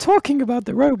 I'm not talking about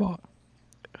the robot.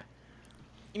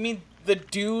 You mean the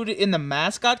dude in the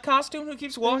mascot costume who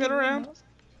keeps walking around?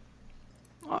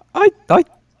 I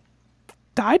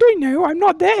don't know. I'm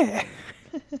not there.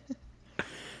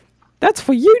 That's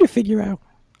for you to figure out.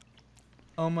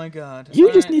 Oh my god.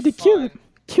 You just Alright, need to kill fine. him.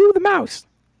 Kill the mouse.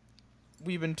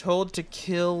 We've been told to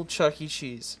kill Chuck E.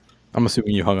 Cheese. I'm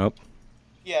assuming you hung up.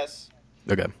 Yes.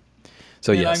 Okay.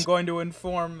 So And yes. I'm going to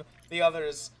inform the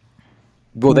others.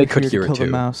 Well, they We're could here to hear it kill the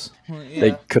too. mouse. Well, yeah.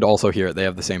 They could also hear it. They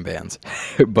have the same bands.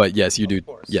 But yes, you do.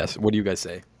 course. Yes. What do you guys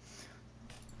say?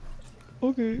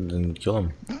 Okay. Then kill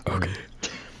him. Okay.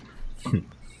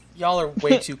 Y'all are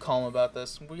way too calm about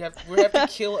this. We have to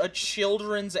kill a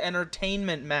children's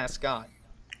entertainment mascot.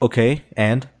 Okay,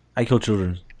 and I kill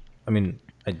children. I mean,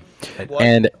 I What?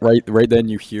 And right then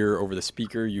you hear over the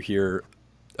speaker, you hear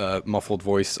a muffled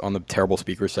voice on the terrible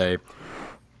speaker say,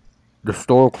 "The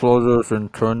store closes in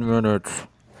 10 minutes."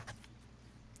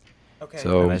 Okay.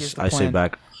 So- and here's the I say plan.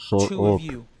 back. So, Two of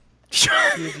you. Two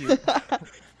of you.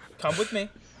 Come with me.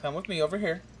 Come with me over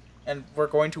here, and we're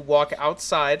going to walk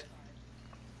outside.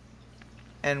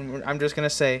 And I'm just gonna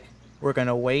say, we're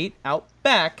gonna wait out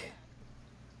back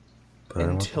but I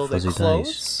want the until they fuzzy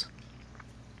close.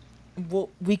 dice. Well,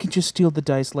 we can just steal the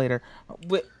dice later.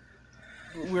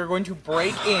 We're going to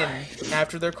break in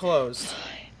after they're closed.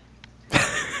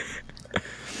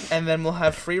 And then we'll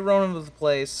have free roam of the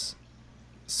place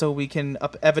so we can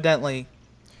evidently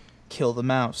kill the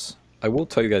mouse. I will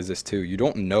tell you guys this too. You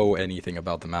don't know anything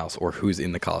about the mouse or who's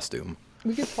in the costume.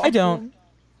 We could talk I don't. To him.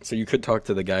 So you could talk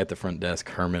to the guy at the front desk,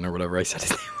 Herman or whatever I said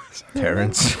his name was.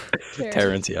 Terrence.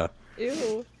 Terrence, yeah.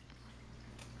 Ew.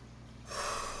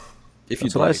 If That's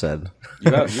you'd what I like. said.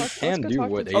 You Let's can go do talk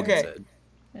to what Terrence. Aidan Okay. said.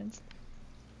 And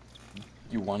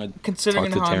You want to Considering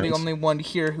talk to how I'm the Terrence? only one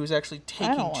here who's actually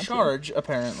taking want to. charge,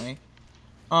 apparently.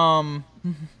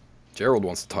 Gerald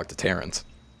wants to talk to Terrence.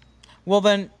 Well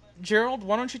then, Gerald,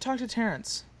 why don't you talk to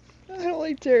Terrence? I don't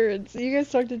like Terrence. You guys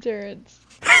talk to Terrence.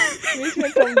 Makes me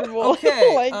uncomfortable. Okay,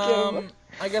 I don't like him.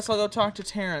 I guess I'll go talk to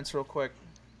Terrence real quick.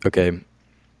 Okay.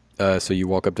 So you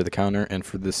walk up to the counter, and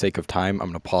for the sake of time, I'm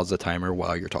going to pause the timer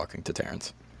while you're talking to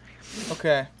Terrence.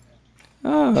 Okay.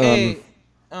 Hey,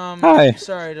 hi.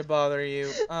 sorry to bother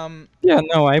you. Yeah,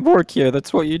 no, I work here.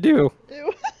 That's what you do.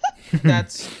 Ew.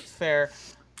 That's fair.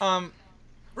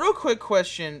 Real quick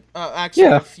question. Actually,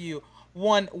 Yeah. a few.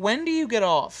 One, when do you get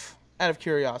off? Out of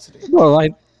curiosity. Well, I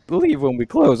leave when we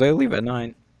close. I leave at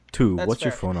 9. 2. That's What's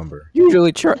your fair. phone number?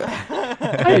 Usually, hey,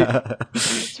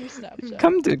 It's your Snapchat.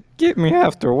 come to get me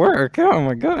after work. Oh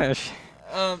my gosh.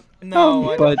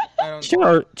 No, but I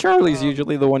don't. Charlie's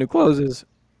usually the one who closes.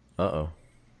 Uh-oh.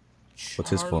 What's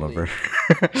his phone Charlie. number?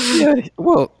 Yeah,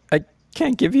 well, I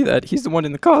can't give you that. He's the one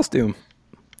in the costume.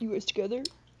 You guys together?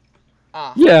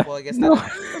 Ah, Yeah, Well, I guess no.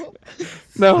 that.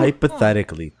 No.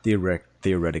 Hypothetically,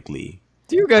 theoretically.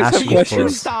 Do you guys have Asking for-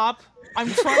 questions? Stop. I'm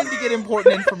trying to get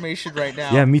important information right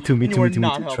now. Yeah, me too, me You too, are me too, me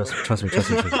not too. helping. Trust me.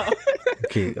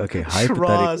 Okay, hypothetically.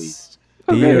 Trust.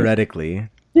 Theoretically,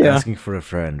 Yeah. asking for a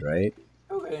friend, right?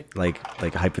 Okay. Like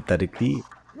hypothetically,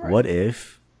 what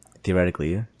if,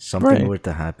 theoretically, something Right. were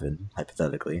to happen,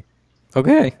 hypothetically,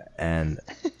 Okay. and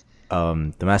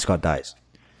the mascot dies?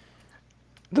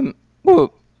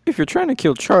 Well, if you're trying to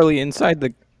kill Charlie inside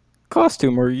the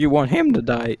costume or you want him to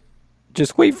die,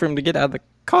 just wait for him to get out of the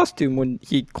costume when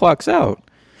he clocks out.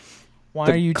 Why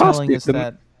The are you telling costume- us the-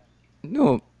 that?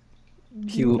 No,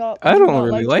 Do I you don't not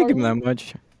really like him Charlie? that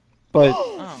much. But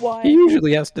Why? he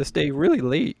usually has to stay really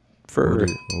late for...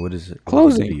 What is it? Closing. What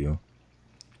does it do to you?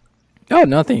 Oh,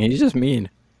 nothing. He's just mean.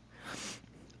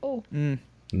 Oh,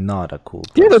 Not a cool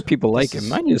The other person. people like This him.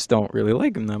 is- I just don't really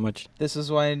like him that much. This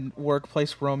is why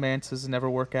workplace romances never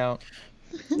work out.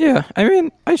 Yeah, I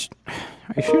mean, I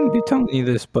shouldn't be telling you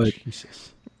this, but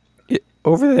Jesus.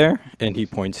 over there, And he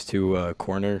points to a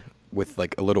corner with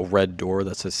like a little red door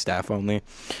that says staff only.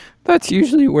 that's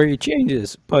usually where he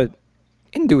changes, but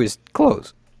into his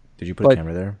clothes. Did you put a But-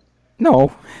 camera there?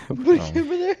 No, over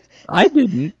there. I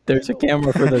didn't. There's a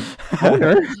camera for the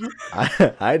owner,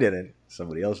 I didn't.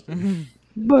 Somebody else did.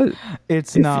 but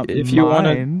It's if you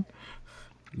wanna-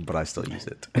 But I still use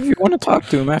it. if you want to talk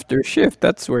to him after a shift,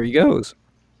 that's where he goes.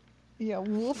 Yeah,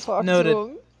 we'll talk Noted. to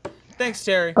him. Thanks,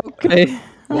 Terry. Okay.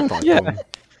 We'll talk to Yeah. him.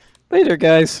 Later,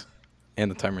 guys.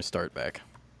 And the timers start back.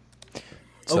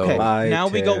 So Okay, Bye, now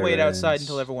we go wait outside Terrence.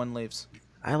 until everyone leaves.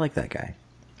 I like that guy.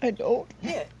 I don't.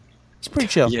 Yeah, it's pretty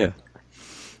chill. yeah.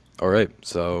 All right.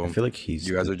 So I feel like he's.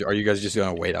 you guys are you guys just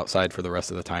gonna wait outside for the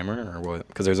rest of the timer, or what?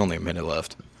 Because there's only a minute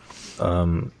left.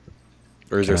 Um.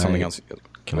 Or is there Can something I- else?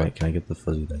 Can I get the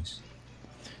fuzzy dice?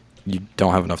 You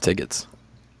don't have enough tickets.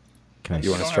 Can I?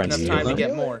 You wanna Don't try have and enough time to steal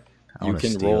get more. I You wanna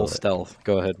can steal roll it. stealth.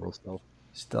 Go ahead, roll stealth.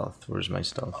 Stealth. Where's my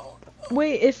stealth?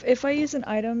 Wait, if I use an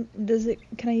item,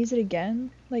 can I use it again?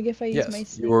 Like if I use my Yes.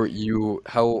 sneak?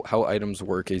 How items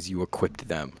work is you equip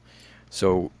them,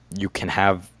 so you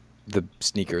the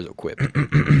sneakers equipped.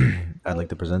 I'd like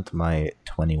to present my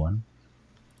 21.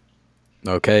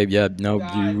 Okay, yeah, no,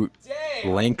 God you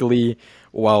damn. lankily,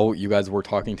 while you guys were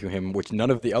talking to him, which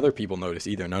none of the other people noticed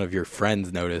either, none of your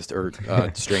friends noticed, or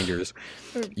strangers,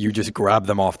 you just grab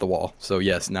them off the wall. So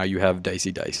yes, now you have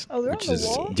dicey dice. Oh, they're which on the is,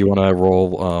 wall? do you want to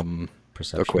roll a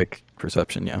Perception. quick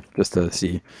perception, yeah, just to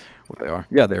see what they are.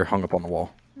 Yeah, they're hung up on the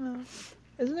wall. Oh.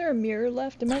 Isn't there a mirror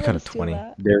left? Am I I got allowed a to steal 20.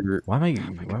 that? Why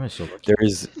am I so lucky?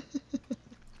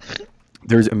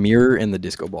 There's a mirror in the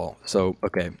disco ball. So,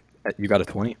 okay, you got a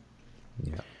 20?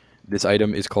 Yeah. This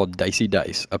item is called Dicey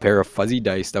Dice, a pair of fuzzy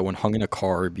dice that when hung in a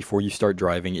car before you start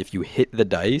driving, if you hit the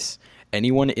dice,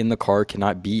 anyone in the car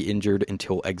cannot be injured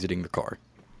until exiting the car.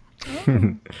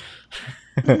 Oh.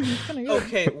 That's kinda good.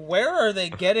 Okay, where are they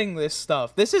getting this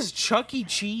stuff? This is Chuck E.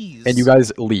 Cheese. And you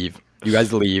guys leave.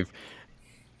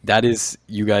 That is,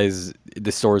 you guys,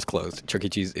 the store is closed. Chuck E.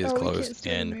 Cheese is Oh, we can't closed.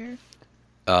 steal the And mirror.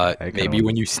 I kinda maybe want-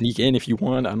 when you sneak in if you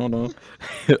want, I don't know.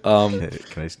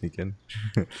 Can I sneak in?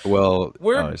 Well,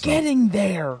 We're Oh, it's not. getting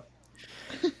there.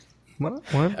 What?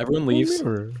 everyone leaves.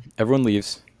 Everyone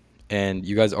leaves. And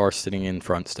you guys are sitting in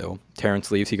front still.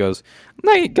 Terrence leaves. He goes,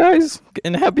 "Night, guys,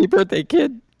 and happy birthday,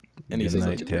 kid." And he Good says,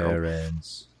 night, that to Gerald.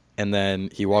 Terrence. And then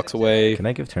he walks away. Can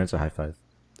I give Terrence a high five?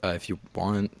 If you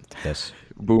want. Yes.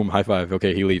 Boom, high five.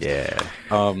 Okay, he leaves. Yeah.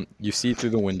 You see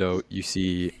through the window, you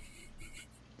see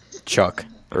Chuck,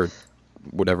 or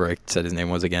whatever I said his name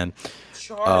was again.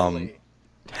 Charlie.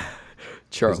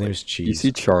 Charlie. His name is You Cheese.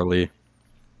 see Charlie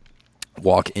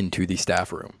walk into the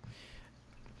staff room.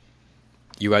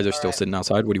 You guys are still Alright. sitting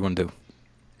outside. What do you want to do?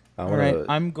 Alright,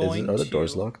 I'm going Are the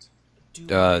doors to- locked? You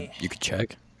could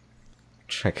check.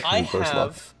 Check if I the doors locked.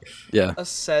 have Yeah. a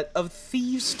set of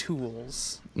thieves'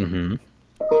 tools. Mm-hmm.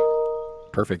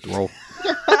 Perfect. Roll.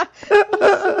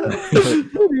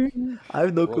 I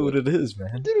have no clue what it is,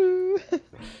 man.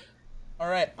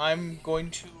 Alright, I'm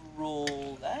going to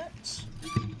roll that.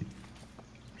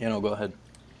 Yeah, no, go ahead.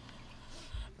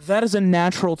 That is a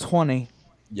natural 20.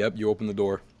 Yep, you open the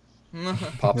door.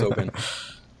 Pops open.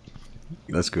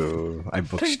 Let's go. I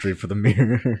booked straight for the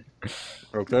mirror.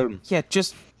 Okay. Yeah,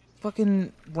 just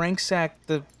fucking rank sack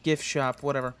the gift shop,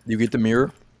 whatever. You get the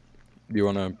mirror. Do you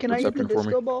want to Can I get the perception for me?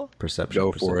 disco ball? Perception.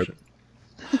 Go for it.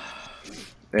 perception.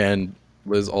 And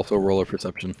Liz also roll a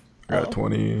perception. I got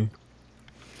 20.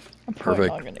 I'm probably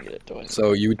Perfect. not gonna get it to it.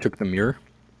 So you took the mirror.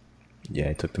 Yeah,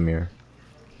 I took the mirror.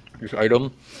 This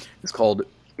item is called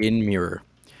In Mirror.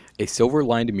 A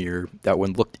silver-lined mirror that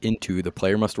when looked into, the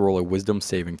player must roll a wisdom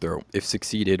saving throw. If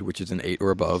succeeded, which is an 8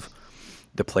 or above,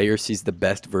 the player sees the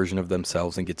best version of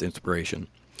themselves and gets inspiration.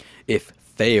 If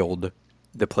failed,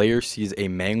 the player sees a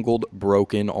mangled,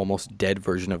 broken, almost dead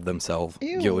version of themselves,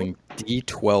 Ew. dealing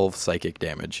D12 psychic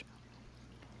damage.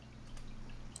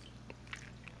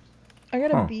 I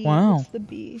got a Huh. B. Wow. What's the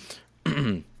B? So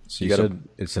You you got a said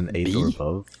it's an 8 or B?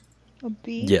 above? A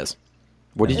B? Yes.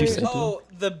 What did you say? Oh,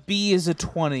 the B is a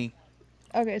 20.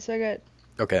 Okay, so I got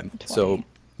Okay, so 20.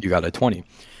 you got a 20.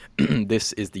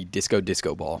 This is the disco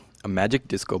ball, a magic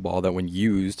disco ball that when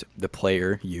used, the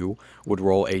player, you, would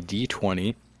roll a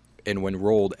d20, and when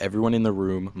rolled, everyone in the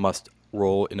room must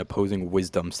roll an opposing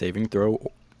wisdom saving throw,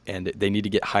 and they need to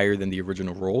get higher than the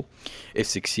original roll. If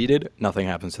succeeded, nothing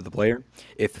happens to the player.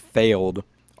 If failed,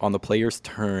 on the player's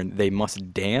turn, they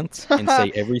must dance and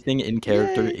say everything in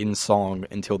character Yay. in song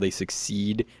until they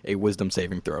succeed a wisdom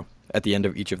saving throw at the end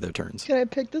of each of their turns. Can I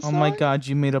pick this Oh my god,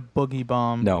 you made a boogie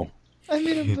bomb. No. I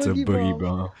made a It's a boogie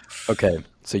bomb. Okay,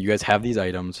 so you guys have these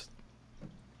items.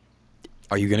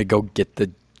 Are you gonna go get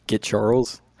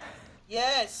Charles?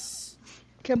 Yes.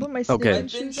 Can I put my Okay. sneaking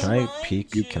shoes Can on? I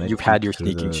peek? Can I You've peek had your through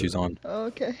sneaking the- shoes on. Oh,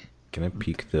 okay. Can I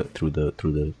peek through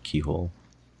the keyhole?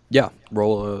 Yeah,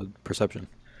 roll a perception,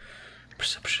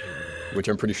 Perception. which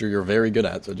I'm pretty sure you're very good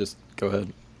at. So just go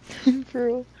ahead. For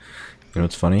real. You know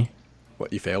what's funny?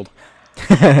 What, you failed?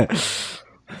 Depends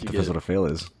get? what a fail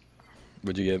is.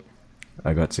 What'd you get?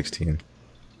 I got 16.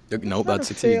 Nope, not that a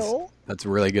succeeds. fail. That's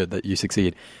really good that you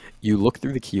succeed. You look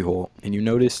through the keyhole and you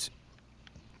notice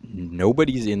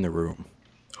nobody's in the room,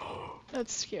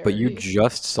 That's scary. but you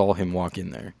just saw him walk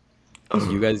in there. So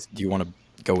you guys, do you want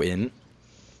to go in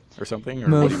or something, or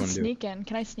Move. what do you want to do? Sneak in.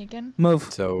 Can I sneak in?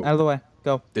 Move. So Out of the way.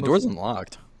 Go. the Move. door's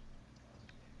unlocked.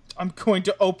 I'm going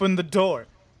to open the door.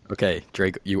 Okay,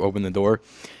 Drake, you open the door,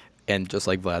 and just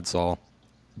like Vlad saw,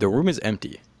 the room is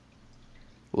empty.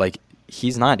 Like,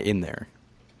 he's not in there.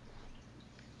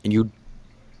 And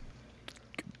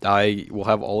I will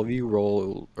have all of you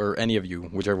roll, or any of you,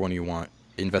 whichever one you want,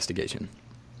 investigation,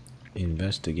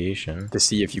 Investigation. to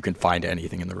see if you can find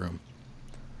anything in the room.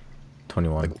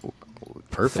 21.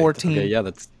 Perfect. 14. Okay, yeah,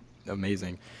 that's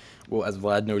amazing. Well, as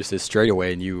Vlad notices straight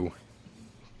away, and you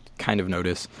kind of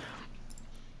notice,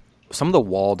 some of the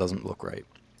wall doesn't look right.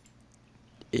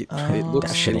 It looks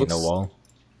That shit it ain't no looks wall.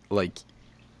 like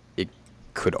it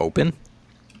could open.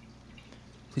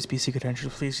 Please be secret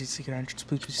entrance. Please be secret entrance.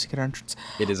 Please be secret entrance.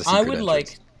 It is a secret I would entrance.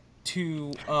 like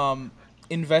to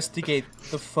investigate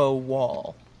the faux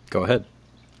wall. Go ahead.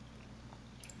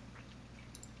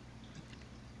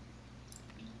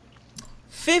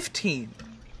 15.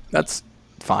 That's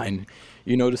fine.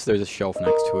 You notice there's a shelf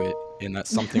next to it, and that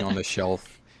something on the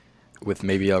shelf, with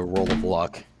maybe a roll of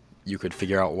luck, you could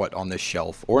figure out what on this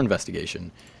shelf, or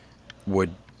investigation,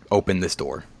 would open this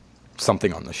door.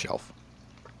 Something on the shelf.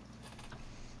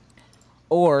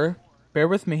 Or, bear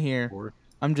with me here. Or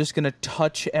I'm just gonna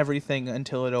touch everything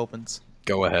until it opens.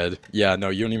 go ahead. Yeah, no,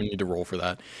 you don't even need to roll for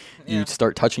that. Yeah. You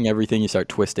start touching everything, you start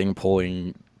twisting,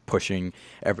 pulling, pushing,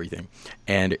 everything.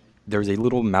 And there's a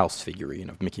little mouse figurine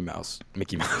of Mickey Mouse,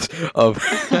 of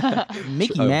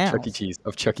Mickey of Mouse.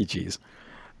 Chuck E. Cheese.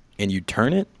 And you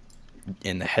turn it,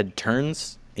 and the head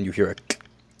turns, and you hear a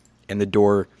and the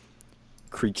door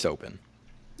creaks open.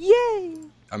 Yay!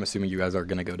 I'm assuming you guys are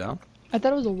gonna go down. I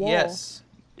thought it was a wall. Yes.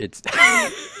 It's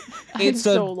It's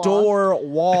so a lost. door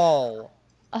wall.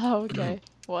 Oh, okay.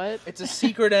 What? It's a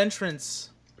secret entrance.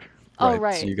 Oh,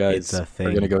 right. So you guys It's a are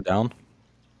thing. gonna go down.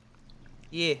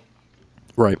 Yeah.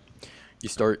 Right. You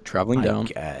start traveling I down.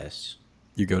 guess.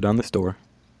 You go down this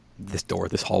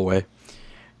hallway,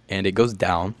 and it goes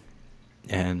down,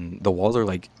 and the walls are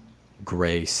like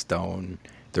gray stone.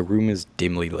 The room is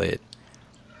dimly lit,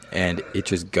 and it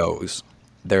just goes.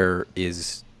 There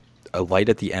is a light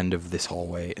at the end of this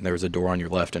hallway, and there's a door on your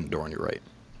left and a door on your right.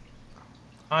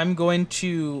 I'm going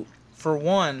to, for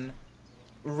one,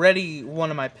 ready one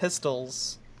of my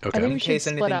pistols I think Okay. we in should case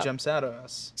split anything up. jumps out of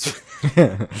us.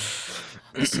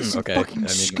 Okay. Fucking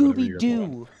whatever you're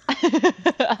Scooby-Doo.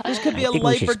 This could be a think we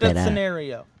life should or split death up.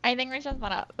 scenario. I think we should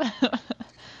split up. for.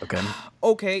 Okay.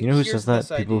 Okay, You know who here's says that?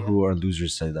 this People idea. who are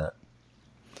losers say that.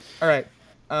 All right.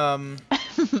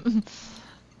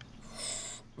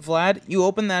 Vlad, you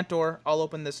open that door. I'll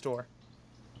open this door.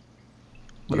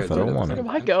 What You if guys I do don't it want at the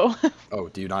Where to? do I go? Oh,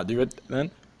 do you not do it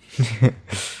then?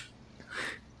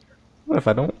 What if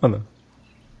I don't want to?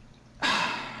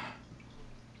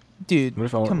 Dude, What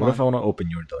if I want? come What on. if I want to open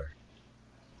your door?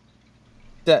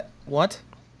 What?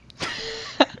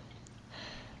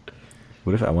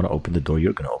 What if I want to open the door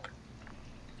you're gonna open?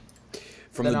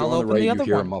 From Then the door I'll on the open right, the you other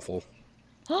hear a one. muffle.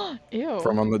 Ew.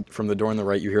 From the door on the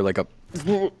right, you hear like a,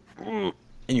 and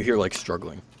you hear like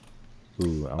struggling.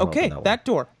 Ooh, I wanna Okay, open that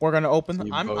door. We're gonna open. So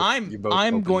you I'm both- you both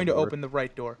I'm open going the to door. open the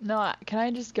right door. No, can I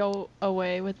just go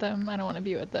away with them? I don't want to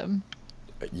be with them.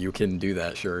 You can do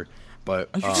that, sure, but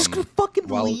Are you just gonna fucking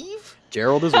while leave?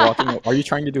 Gerald is walking. Are you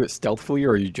trying to do it stealthily,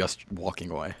 or are you just walking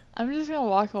away? I'm just gonna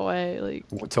walk away,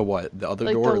 To what? The other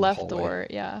like door? the or left hallway? door.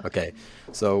 Yeah. Okay,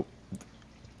 so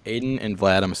Aidan and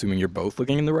Vlad, I'm assuming you're both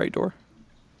looking in the right door.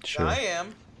 Sure. I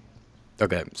am.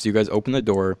 Okay, so you guys open the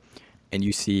door, and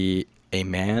you see a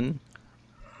man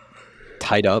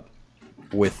tied up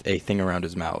with a thing around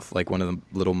his mouth, like one of the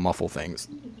little muffle things,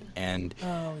 and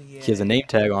Oh yeah. he has a name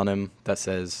tag on him that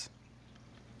says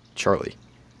Charlie.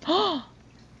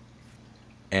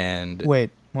 And Wait,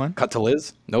 what? cut to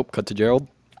Liz. Nope, cut to Gerald.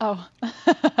 Oh.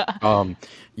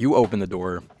 You open the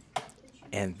door,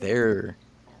 and there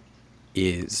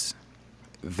is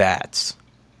vats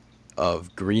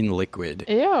of green liquid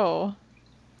Ew.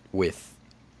 with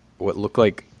what look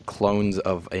like clones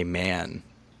of a man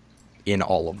in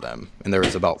all of them, and there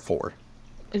is about 4.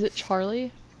 Is it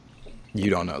Charlie? You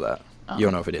don't know that. Oh. You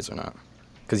don't know if it is or not,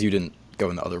 because you didn't go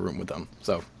in the other room with them.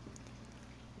 So,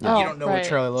 Oh, You don't know what right.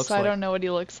 Charlie looks so like. I don't know what he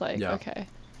looks like. Yeah. Okay.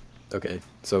 okay.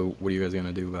 So, what are you guys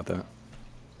gonna do about that?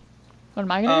 What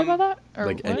am I gonna do Um, about that? Or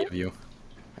Like any what? of you,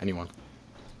 anyone?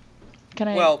 Can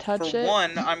I Well, touch for it?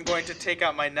 one, I'm going to take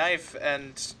out my knife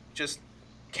and just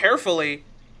carefully,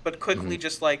 but quickly,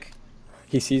 just like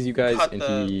He sees you guys, Cut and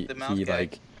the mouth he gag.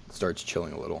 like starts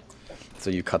chilling a little. So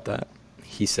you cut that.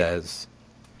 He says,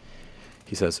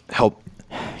 "Help!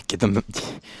 Get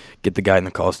the guy in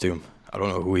the costume. I don't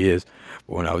know who he is,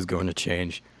 but when I was going to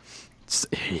change,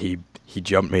 he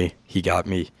jumped me. He got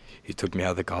me. He took me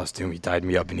out of the costume. He tied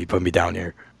me up and he put me down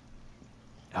here.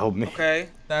 Help me!" okay,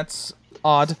 that's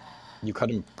odd. You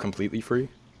cut him completely free,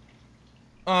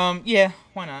 Yeah,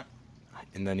 why not?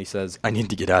 and then he says, "I need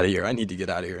to get out of here. I need to get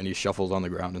out of here." And he shuffles on the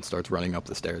ground and starts running up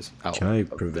the stairs. Out Can I of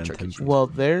the prevent Chuck E. him Cheese. from- Well,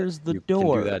 there's the You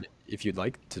door. can do that if you'd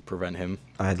like to prevent him.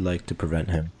 I'd like to prevent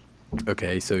him.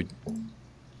 Okay, so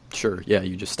sure, yeah,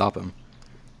 you just stop him.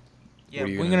 Yeah, What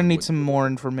are you we're gonna- gonna need what- some more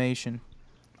information.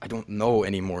 I don't know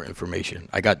any more information.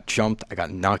 I got jumped, I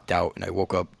got knocked out, and I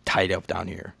woke up tied up down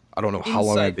here. I don't know how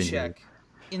long I've been here.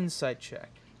 Inside check.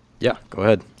 Yeah, go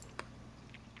ahead.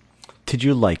 Did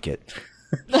you like it?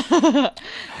 That's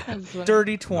funny.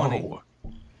 Dirty 20. No.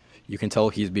 You can tell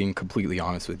he's being completely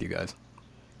honest with you guys.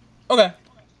 Okay.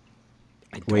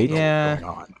 I don't Wait. know Yeah. what's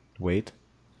going on. Wait.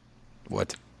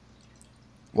 What?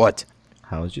 What?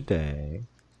 How was your day?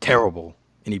 Terrible.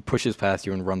 And he pushes past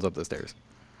you and runs up the stairs.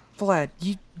 Vlad,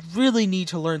 you really need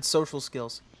to learn social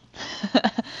skills.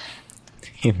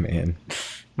 Hey, man.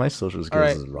 My social skills All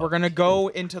right, is rough. we're gonna go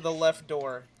into the left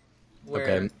door. Where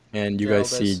Okay, and you Gerald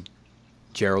guys see is.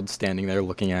 Gerald standing there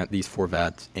looking at these 4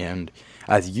 vats, and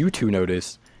as you two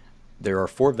notice, there are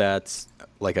 4 vats,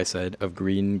 like I said, of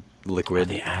green Are liquid,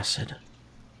 they acid?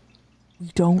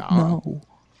 We don't Nah. know.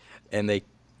 and they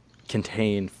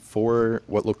contain 4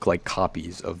 what look like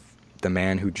copies of the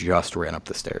man who just ran up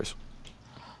the stairs.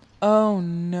 Oh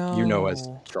no. You know as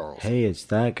Charles. Hey, it's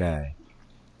that guy.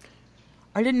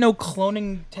 I didn't know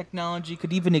cloning technology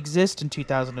could even exist in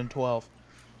 2012.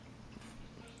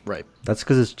 Right. That's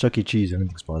because it's Chuck E. Cheese.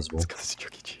 Anything's possible. It's 'cause it's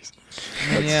Chuck E. Cheese.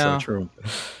 That's Yeah. so true.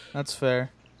 That's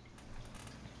fair.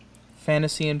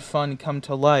 Fantasy and fun come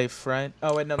to life, right?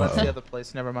 Oh wait, no, that's the other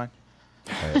place. Never mind.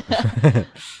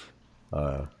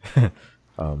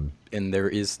 And there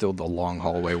is still the long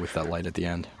hallway with that light at the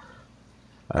end.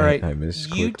 All right, I you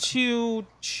misclicked. two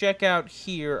check out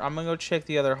here. I'm gonna go check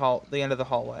the other the end of the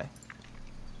hallway.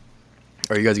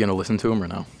 Are you guys gonna listen to him or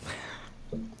no?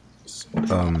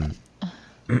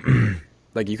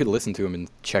 Like, you could listen to him and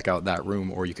check out that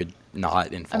room, or you could not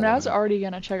and I follow mean, I was him. already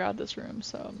gonna check out this room,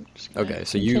 so I'm just gonna Okay,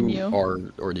 so continue. you are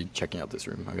already checking out this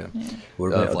room. Okay. What are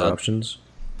my other Vlad? options?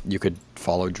 You could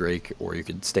follow Drake, or you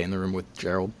could stay in the room with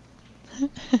Gerald.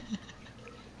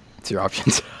 It's your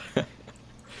options.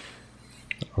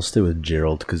 I'll stay with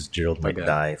Gerald because Gerald might Okay.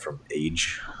 die from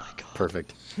age.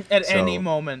 Perfect. At So- any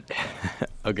moment.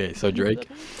 Okay, so Drake,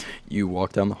 you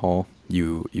walk down the hall.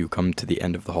 You come to the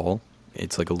end of the hall.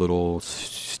 It's like a little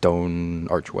stone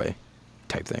archway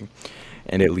type thing,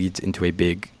 and it leads into a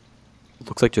big,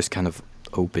 looks like just kind of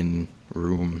open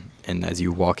room. And as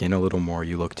you walk in a little more,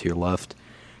 you look to your left.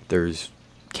 There's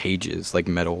cages, like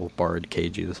metal barred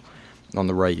cages. On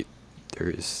the right,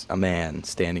 there's a man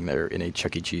standing there in a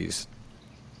Chuck E. Cheese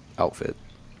outfit.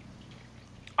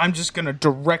 I'm just gonna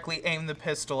directly aim the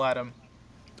pistol at him.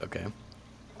 Okay.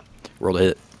 Roll to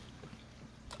hit.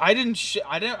 I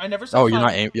never said Oh, you're fire.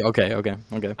 not aiming.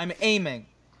 Okay. I'm aiming.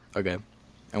 Okay.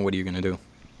 And what are you gonna do?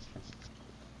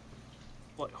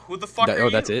 What? Who the fuck are you? Oh,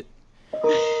 that's it.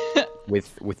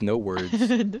 With no words,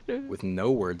 with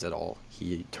no words at all,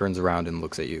 he turns around and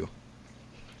looks at you.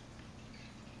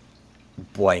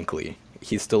 Blankly.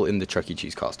 He's still in the Chuck E.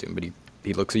 Cheese costume, but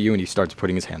he looks at you and he starts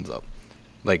putting his hands up,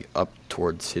 like up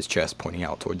towards his chest, pointing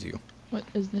out towards you. What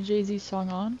is the Jay-Z song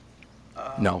on?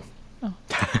 No. Oh.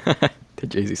 The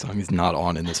Jay-Z song is not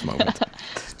on in this moment.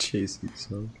 Chasing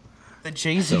so. The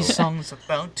Jay-Z So- song's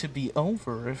about to be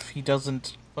over if he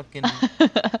doesn't fucking.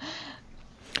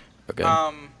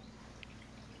 Okay.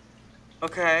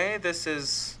 Okay, this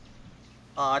is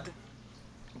odd.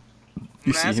 You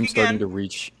I'm see gonna him ask starting again. to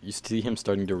reach. You see him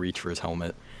starting to reach for his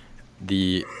helmet,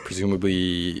 the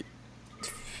presumably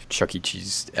Chuck E.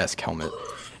 Cheese-esque helmet.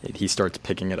 And he starts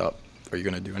picking it up. Are you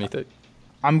gonna do anything?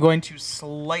 I'm going to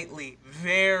slightly,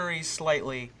 very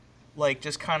slightly, like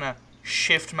just kind of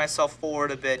shift myself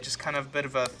forward a bit, just kind of a bit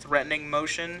of a threatening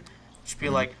motion. Just be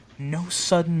like, no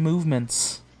sudden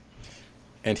movements.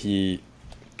 And he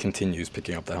continues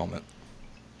picking up the helmet.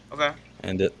 Okay.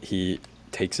 And he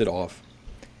takes it off,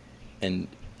 and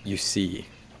you see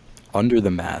under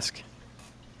the mask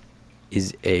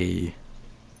is a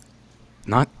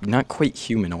not quite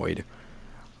humanoid,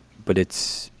 but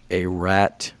it's a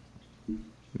rat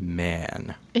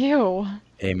man, Ew.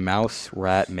 a mouse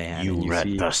rat man. and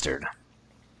see, bastard.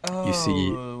 Oh. You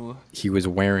see, he was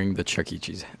wearing the Chuck E.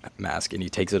 Cheese mask, and he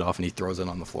takes it off and he throws it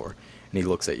on the floor, and he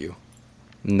looks at you.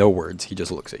 No words, he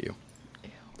just looks at you.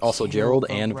 Also, Kill Gerald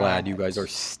the and Vlad, you rat. guys are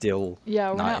still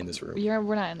Yeah, we're not in this room. Yeah,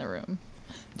 we're not in the room.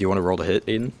 Do you want to roll to hit,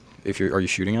 Aidan? Are you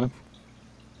shooting at him?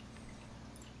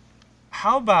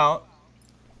 How about,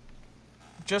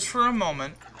 just for a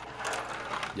moment,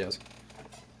 Yes.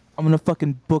 I'm gonna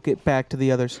fucking book it back to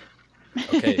the others.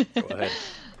 Okay, go ahead.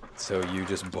 So you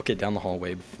just book it down the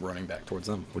hallway, running back towards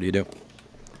them. What do you do?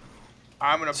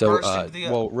 I'm gonna So, burst into the.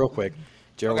 well, real quick,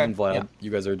 Gerald Okay, and Vlad, yeah.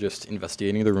 you guys are just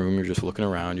investigating the room. You're just looking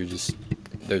around.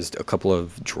 There's a couple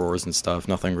of drawers and stuff.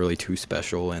 Nothing really too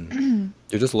special, and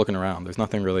you're just looking around. There's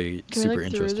nothing really Can super we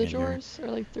look through interesting the here. drawers or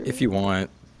like through? If you want,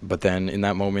 but then in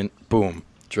that moment, boom,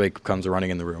 Drake comes running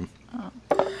in the room.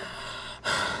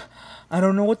 I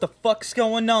don't know what the fuck's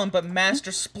going on, but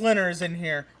Master Splinter is in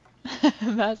here.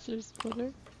 Master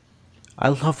Splitter. I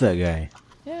love that guy.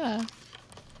 Yeah.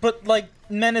 But, like,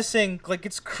 menacing. Like,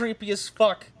 it's creepy as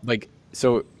fuck. Like,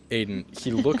 so, Aidan,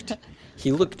 he looked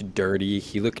dirty,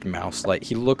 he looked mouse-like,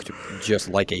 he looked just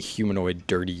like a humanoid,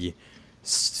 dirty,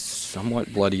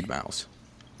 somewhat bloodied mouse.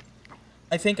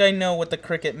 I think I know what the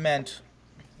cricket meant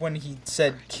when he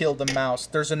said kill the mouse.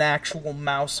 There's an actual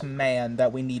mouse man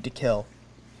that we need to kill.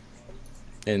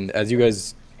 And as you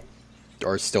guys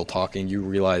are still talking, you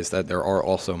realize that there are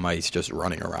also mice just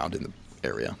running around in the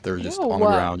area. They're just on the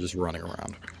ground, just running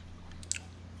around.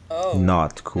 Oh.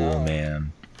 Not cool,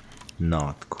 man.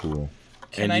 Not cool.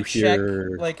 Can And I you check,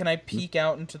 hear- like, can I peek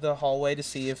out into the hallway to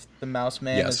see if the mouse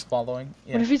man Yes. is following?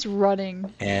 Yeah. What if he's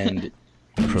running? And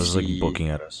Pro's like see booking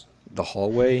at us. the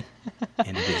hallway,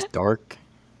 and it is dark,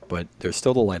 but there's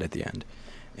still the light at the end.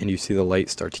 And you see the light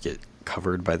start to get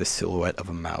covered by the silhouette of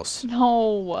a mouse.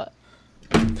 No.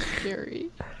 Scary.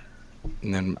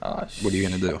 And then Oh, what are you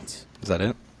going to do? shit. Is that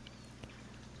it?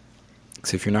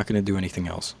 Because if you're not going to do anything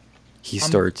else, he I'm-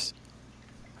 starts...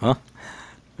 Huh?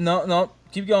 No,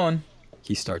 keep going.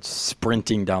 He starts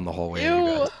sprinting down the hallway at you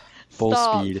Ew. guys. Full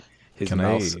Stop. speed. His Can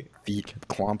mouse I- feet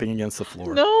clomping against the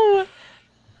floor. No.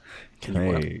 Can Can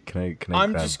you what? I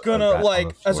I'm grab just a gonna, rat on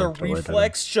like, the as a floor and throw it at him?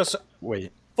 reflex, just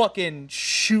Wait. fucking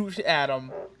shoot at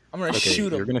him. I'm gonna Okay,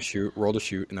 shoot you're him. going to shoot. Roll to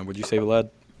shoot. And then would you say, lad?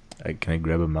 Can I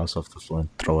grab a mouse off the floor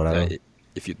and throw it at him?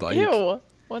 If you'd like. Ew.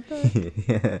 What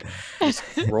the?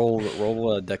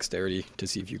 roll dexterity to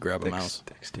see if you grab a mouse.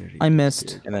 Dexterity. I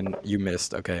missed. And then you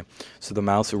missed. Okay. So the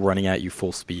mouse running at you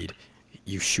full speed.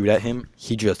 You shoot at him.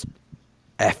 He just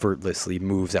effortlessly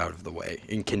moves out of the way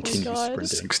and continues God.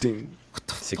 sprinting. 16.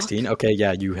 16? Okay,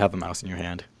 yeah, you have a mouse in your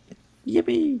hand.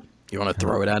 Yippee! You want to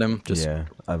throw it at him? Just Yeah,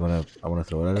 I wanna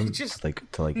throw it at him. Just- to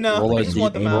like No, roll I a just D-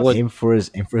 want the aim, mouse. aim for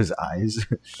his eyes.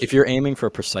 if you're aiming for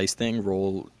a precise thing,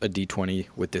 roll a d20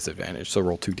 with disadvantage. So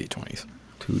roll 2 d20s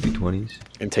 2 d20s.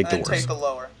 and take the And worst. take the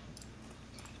lower.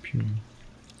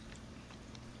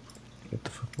 What the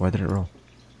fuck? Why did it roll?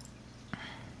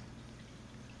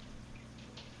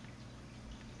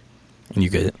 And you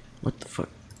get it. What the fuck,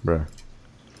 bruh?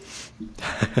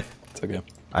 It's okay.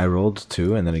 I rolled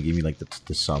 2, and then it gave me like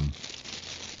the sum.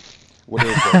 What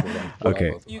is it?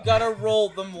 Okay. You gotta roll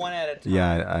them one at a time.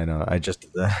 Yeah, I know. I just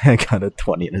did that. I got a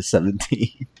 20 and a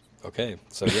 17. Okay,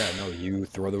 so yeah, no, you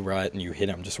throw the rat and you hit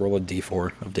him. Just roll a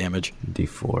d4 of damage.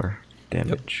 D4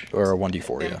 damage. Or a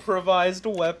 1d4, yeah. Improvised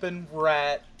weapon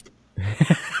rat.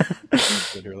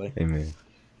 Literally. Hey man,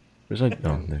 there's like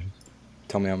there's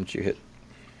Tell me how much you hit.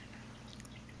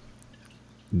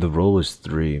 the roll was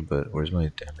 3, but where's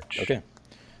my damage? Okay.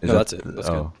 Is No, that that's it. That's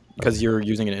good. Because okay. you're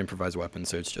using an improvised weapon,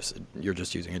 so it's just you're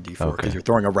just using a d4 because Okay. you're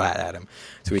throwing a rat at him.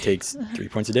 So he takes 3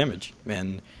 points of damage,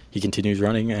 and he continues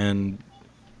running, and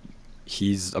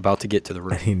he's about to get to the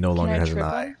room. He no longer I has an trip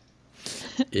eye. him?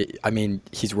 I mean,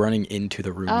 he's running into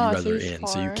the room Oh, you guys so are he's in,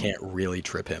 so you far. can't really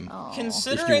trip him. Oh.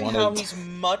 Considering wanted- how he's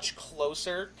much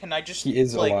closer, can I just He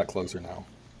is like, a lot closer now,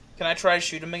 Can I try to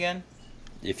shoot him again?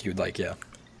 if you'd like, yeah.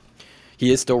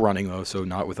 He is still running though, so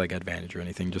not with like advantage or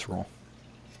anything. Just roll.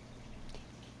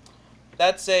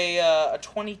 That's a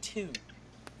 22.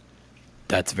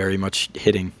 That's very much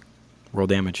hitting. Roll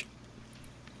damage.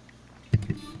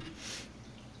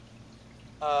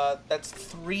 That's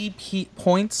 3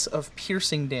 points of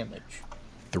piercing damage.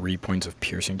 3 points of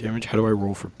piercing damage. How do I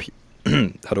roll for?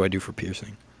 How do I do for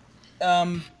piercing? Do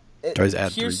I just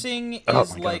add 3? Piercing Oh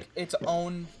is my God. like its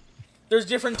own. There's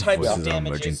different types of Voices are merging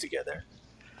damages. together.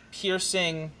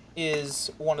 Piercing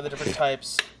is one of the different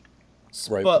types.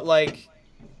 Right. But like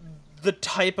the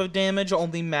type of damage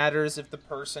only matters if the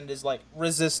person is like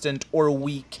resistant or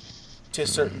weak to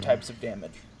certain types of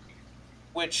damage.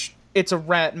 Which it's a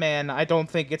rat man, I don't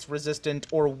think it's resistant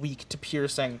or weak to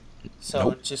piercing. So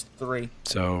Nope. it's just 3.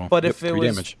 So, But yep, if it 3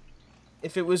 was- damage.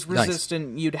 If it was Nice.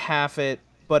 resistant, you'd half it,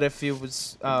 but if it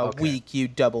was Okay. weak,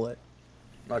 you'd double it.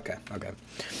 Okay. Okay. I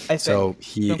think. So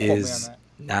he Don't quote me on is that.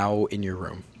 now in your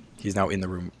room. He's now in the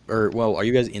room. Or well, are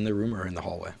you guys in the room or in the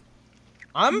hallway?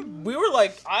 I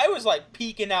was like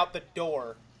peeking out the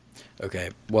door. Okay.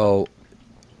 Well,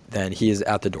 then he is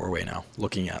at the doorway now,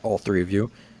 looking at all 3 of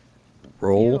you.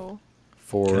 Roll Ew. Can I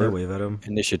for wave at him?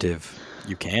 initiative.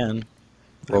 You can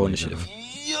roll wave at initiative.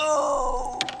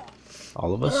 Yo!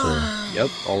 All of us, or Yep,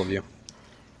 all of you.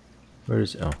 where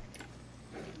is? Oh,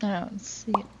 I don't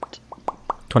see it.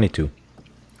 22.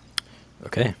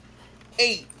 Okay.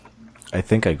 8. I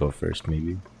think I go first,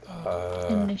 maybe.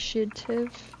 Initiative.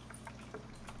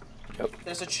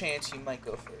 There's a chance you might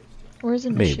go first. Where's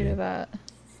Maybe. initiative at?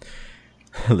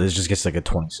 Liz just gets like a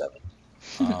 27.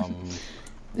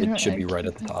 It should be right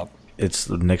at the top. It's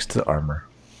next to armor.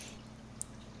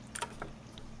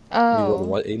 Oh. rolled a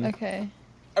what, Aidan? Okay.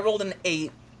 I rolled an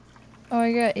 8. Oh,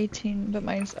 I got 18, but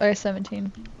mine's I got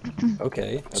 17.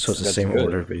 Okay. So it's the that's same good.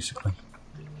 order, basically.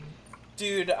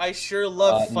 Dude, I sure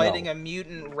love No. fighting a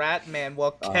mutant rat man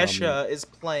while Kesha is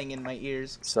playing in my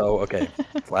ears. So, okay.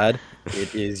 Vlad,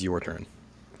 it is your turn.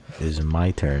 It is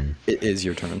my turn. It is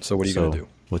your turn. So what are you going to do?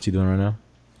 What's he doing right now?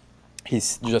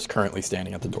 He's just currently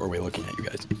standing at the doorway looking at you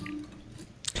guys.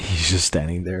 He's just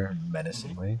standing there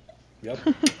menacingly. Yep.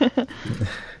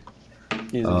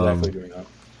 He's exactly doing that.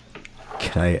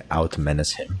 Can I out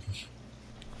menace him?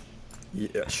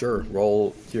 Yeah, sure.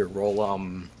 Roll, what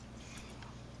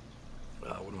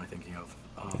am I thinking of?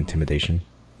 Intimidation.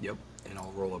 Yep. And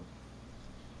I'll roll a,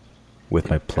 With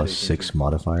my +6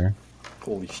 modifier.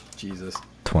 holy Jesus.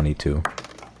 22.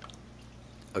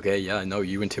 Okay, yeah, no,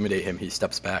 you intimidate him, he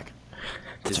steps back.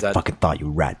 That's what I fucking thought, you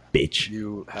rat bitch.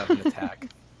 You have an attack.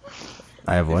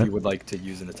 I have If what? you would like to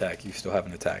use an attack, you still have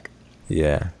an attack.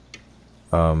 Yeah.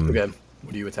 Okay,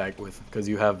 what do you attack with? Because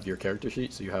you have your character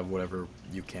sheet, so you have whatever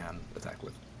you can attack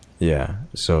with. Yeah.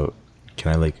 So,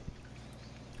 can I like...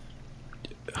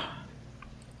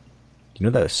 You know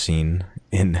that scene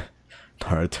in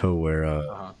Naruto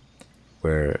where,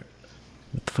 where...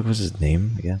 What the fuck was his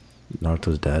name again?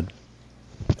 Naruto's dad?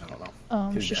 I don't know.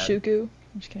 His dad. Shishuku.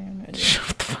 I'm just kidding. I have no idea.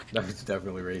 What the fuck? That's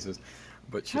definitely racist.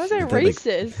 But How is that That, like-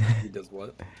 racist? he does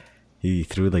what? He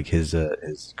threw like his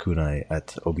kunai at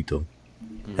Obito,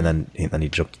 and then he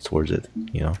jumped towards it.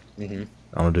 You know, Mm-hmm.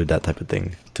 I want to do that type of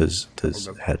thing to his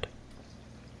Okay. head.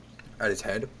 At his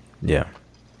head? Yeah.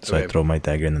 So I Okay. throw my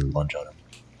dagger and then lunge at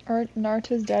him.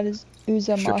 Naruto's dad is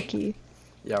Uzumaki.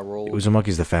 Yeah, roll.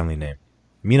 Uzumaki's the family name.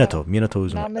 Minato. Minato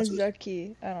Uzumaki. Not That's what it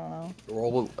Mizuki. I don't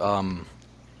know.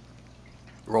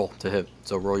 Roll to hit.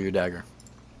 So roll your dagger.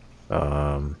 is.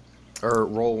 Or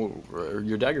roll.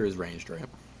 Your dagger is ranged, right?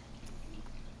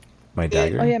 My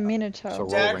dagger. Oh yeah, Minato. So roll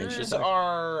range Daggers attack.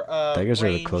 are Daggers are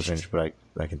the ranged. close range, but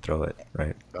I can throw it,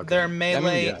 right? Okay. They're I mean,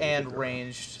 melee yeah, you and can throw it.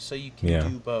 ranged, so you can Yeah.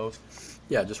 do both.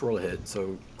 Yeah, just roll a hit.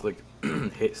 So click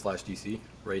hit /DC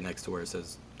right next to where it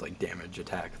says like damage,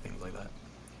 attack, things like that.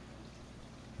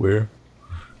 Where?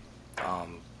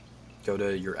 Go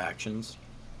to your actions,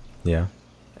 Yeah.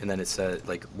 and then it said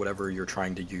like whatever you're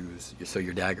trying to use. So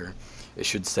your dagger, it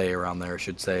should say around there. It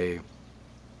should say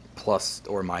plus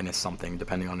or minus something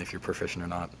depending on if you're proficient or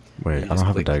not. Wait, You I just don't have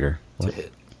a click dagger. to What?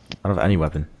 hit. I don't have any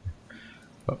weapon.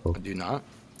 Uh-oh. Do you not?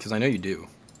 Because I know you do.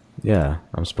 Yeah,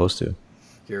 I'm supposed to.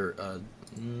 Your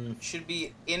Should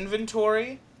be inventory,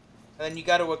 and then you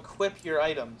got to equip your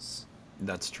items.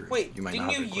 that's true. Wait, you might didn't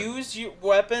not you have equipped. use your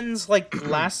weapons like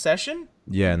last session?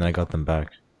 Yeah, and then I got them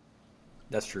back.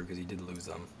 That's true because you did lose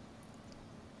them.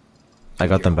 I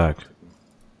got them back. You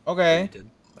Okay. did.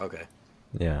 Okay.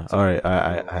 Yeah. So All right.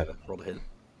 I roll- have roll to hit.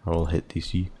 roll hit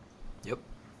DC. Yep.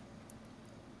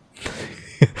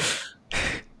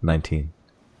 19.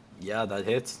 Yeah, that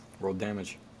hits. Roll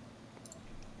damage.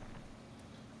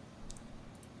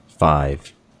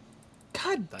 5.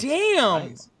 God That's damn!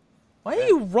 nice. Why are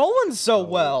you rolling so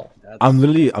well? That's, I'm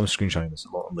screenshotting this.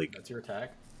 I'm like, That's your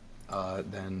attack.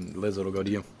 Then Liz, it'll go to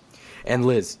you. And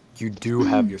Liz, you do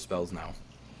have your spells now.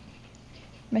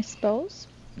 My spells?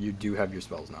 You do have your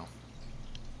spells now.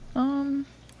 You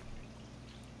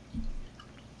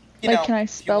Like, know, can I if you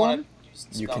spell wanna them? use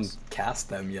You can spells. cast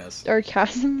them, yes. Or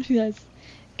cast them? Yes.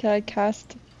 Can I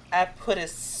cast? I put a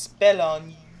spell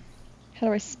on you. How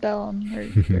do I spell them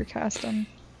or cast them?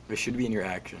 It should be in your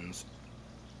actions.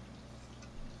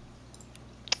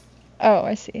 Oh,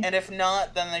 I see. And if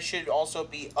not, then they should also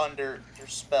be under your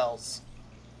spells.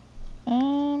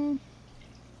 Oh,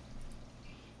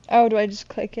 do I just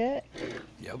click it?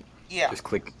 Yep. Yeah. Just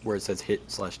click where it says hit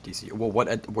 /DC. Well, what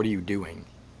are you doing?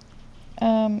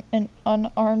 An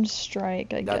unarmed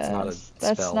strike, I That's guess. not a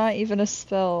That's spell. not even a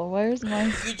spell. Where's my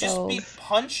You spells? just be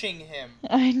punching him.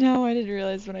 I know, I didn't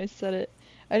realize when I said it.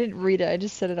 I didn't read it, I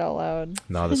just said it out loud.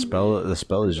 no, the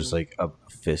spell is just like a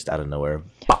fist out of nowhere.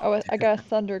 Oh, I got a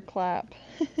thunderclap.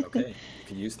 Okay. You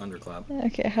can use Thunderclap.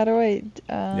 Okay, how do I...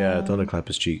 Yeah, thunderclap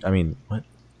is cheek. I mean, what?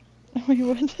 Wait,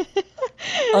 what?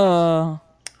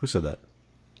 Who said that?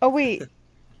 Oh, wait.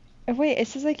 Oh, wait, it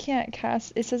says I can't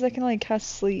cast... It says I can only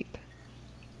cast sleep.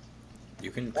 You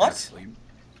can What? cast sleep.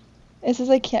 It says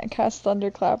I can't cast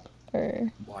thunderclap,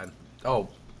 or... Why? Oh,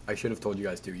 I should have told you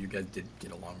guys too. You guys did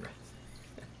get a long rest.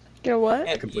 Get a what?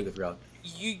 I completely forgot.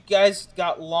 You guys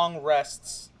got long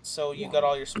rests, so you got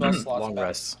all your spell slots Long back.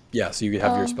 rests. Yeah, so you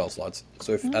have your spell slots.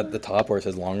 So if at the top where it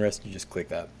says long rest, you just click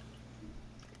that.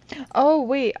 Oh,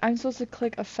 wait, I'm supposed to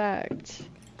click effect.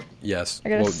 Yes. I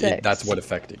got a 6. That's what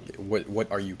affected you.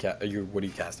 What are you what are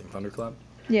you casting? Thunderclap?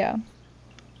 Yeah.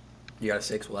 You got a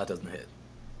 6. Well, that doesn't hit.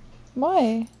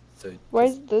 Why? So Why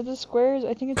is the squares?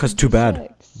 I think it's 'Cause a too bad.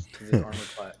 D6. his armor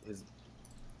class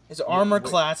His armor wait,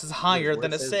 class is higher where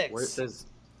than it a says- 6.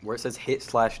 Where it says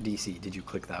hit/DC, did you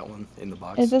click that one in the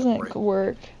box? It doesn't Right.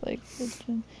 work. Like,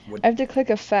 What- I have to click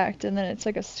effect, and then it's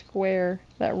like a square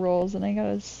that rolls, and I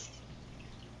gotta.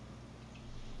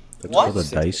 That's What? called a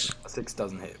dice. A 6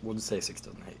 doesn't hit. We'll just say a 6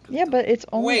 doesn't hit. 'cause Yeah, it but it's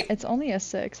Wait. only a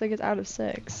 6. Like, it's out of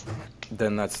 6. doesn't-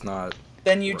 Then that's not...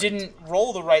 Then you Right. didn't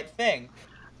roll the right thing.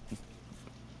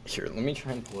 Here, let me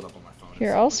try and pull it up on my phone.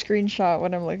 Here, I'll screenshot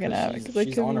what I'm looking at. She's, 'Cause I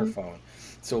she's on her couldn't- phone.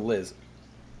 So, Liz,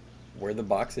 where the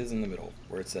box is in the middle,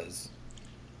 where it says...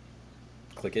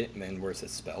 Click it, and then where it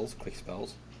says spells, click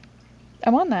spells.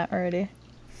 I'm on that already.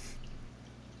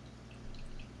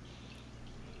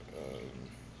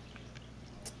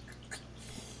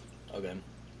 Okay.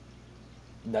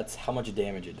 That's how much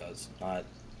damage it does, not...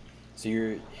 So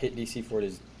your hit DC for it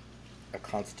is a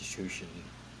Constitution.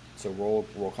 So roll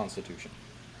Constitution.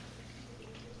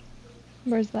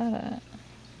 Where's that at?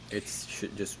 It's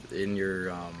just in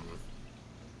your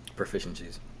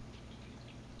proficiencies.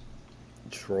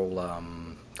 Just roll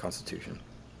Constitution.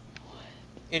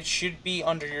 It should be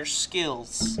under your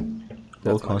skills.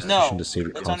 Roll That's not- Constitution No, to save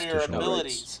your it's under your Constitution.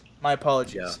 abilities. My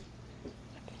apologies. Yeah.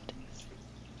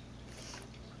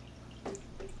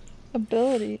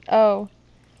 Ability. Oh.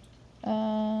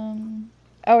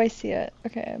 Oh, I see it.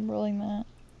 Okay, I'm rolling that.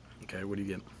 Okay, what do you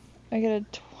get? I get a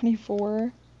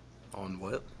 24. On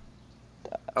what?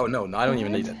 Oh, no, I don't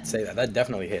even need to say that. That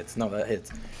definitely hits. No, that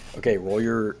hits. Okay, roll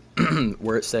your...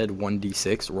 where it said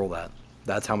 1d6, roll that.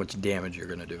 That's how much damage you're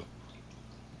going to do.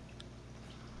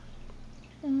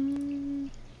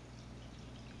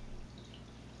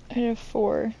 I have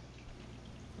 4.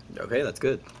 Okay, that's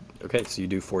good. Okay, so you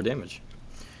do 4 damage.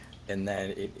 And then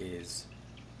it is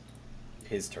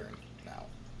his turn now.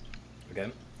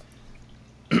 Okay?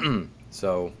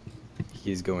 So,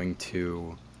 he's going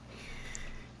to...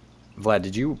 Vlad,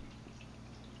 did you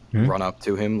run up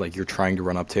to him? Like, you're trying to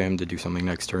run up to him to do something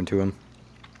next turn to him?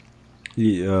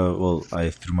 Yeah, well, I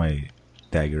threw my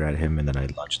dagger at him, and then I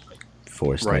launched,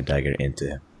 forced my Right. dagger into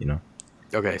him, you know?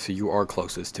 Okay, so you are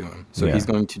closest to him. So Yeah. he's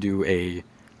going to do a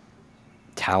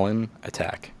talon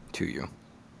attack to you.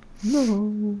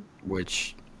 No.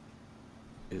 Which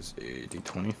is a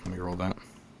d20. Let me roll that.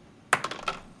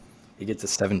 He gets a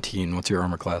 17. What's your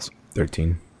armor class?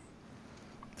 13.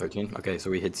 13? Okay,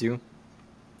 so he hits you.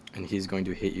 And he's going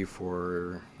to hit you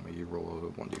for... Let me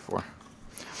roll a 1d4.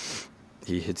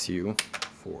 He hits you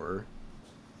for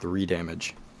 3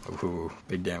 damage. Ooh,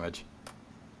 big damage.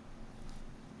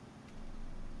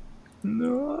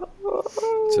 No.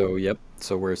 So, yep.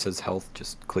 So where it says health,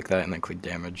 just click that and then click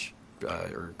damage.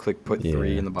 Or put 3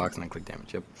 Yeah. in the box and then click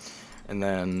damage, yep. And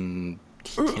then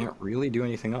he can't really do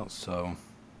anything else, so...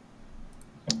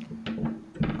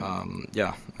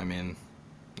 yeah, I mean,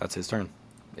 that's his turn.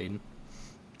 Aidan?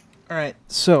 Alright,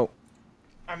 so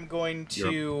I'm going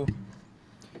to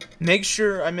make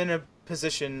sure I'm in a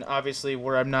position, obviously,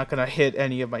 where I'm not going to hit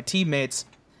any of my teammates.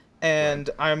 And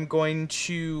I'm going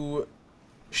to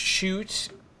shoot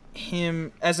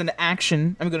him as an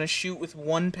action. I'm going to shoot with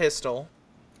one pistol.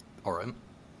 Alright.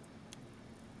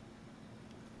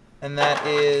 And that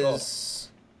is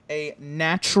a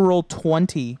natural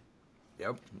 20,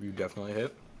 Yep, you definitely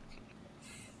hit.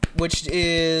 which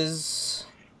is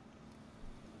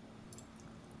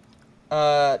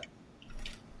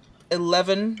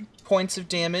 11 points of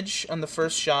damage on the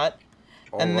first shot.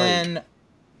 And then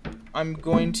I'm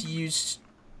going to use,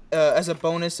 as a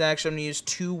bonus action, I'm going to use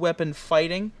 2-weapon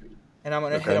fighting. And I'm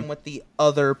going to hit Okay. him with the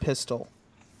other pistol.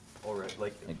 Alright,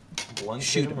 like, blunt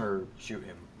Shoot him him. or shoot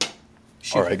him?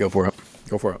 Shoot Alright, him. go for it.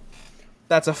 Go for it.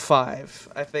 That's a 5.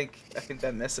 I think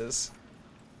that misses.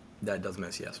 That does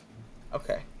miss, yes.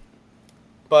 Okay.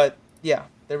 But, yeah,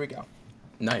 there we go.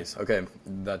 Nice, okay,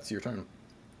 that's your turn.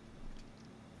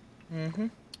 Mm-hmm.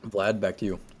 Vlad, back to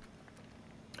you.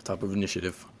 Top of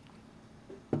initiative.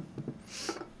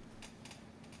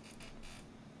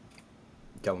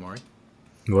 Calamari,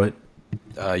 What?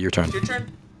 your turn. Your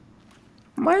turn?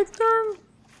 My turn.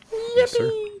 Yes,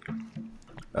 sir.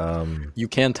 Um, You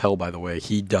can tell, by the way,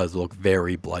 he does look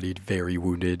very bloodied, very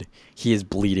wounded. He is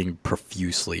bleeding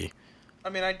profusely. I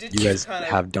mean, I did You guys kinda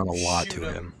have done a lot shoot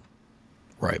to him.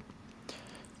 Right.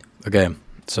 Okay,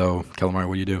 so, Calamari,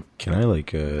 what do you do? can I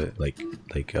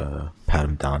pat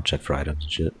him down, check for items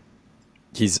and shit?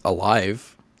 He's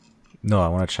alive. No, I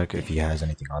want to check if he has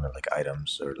anything on it, like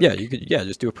items or Yeah, you could. Yeah,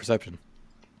 just do a perception.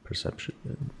 perception.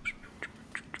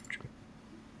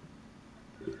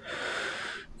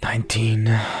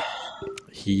 19.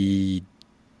 He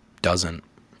doesn't.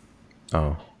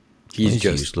 Oh. He's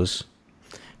just useless.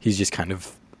 He's just kind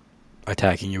of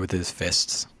attacking you with his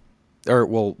fists. Or,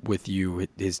 well, with you,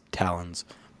 his talons.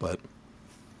 But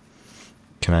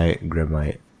Can I grab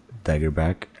my dagger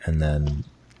back and then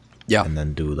yeah. and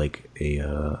then do like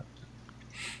a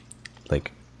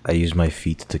like I use my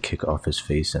feet to kick off his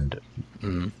face and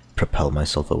propel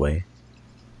myself away.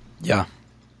 Yeah.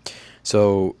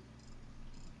 So,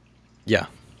 yeah,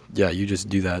 you just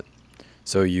do that.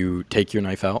 So you take your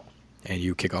knife out and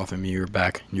you kick off him. You're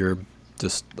back. You're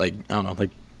just like, I don't know, like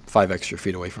 5 extra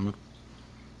feet away from him.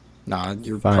 Nah,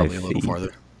 you're 5 probably a little feet?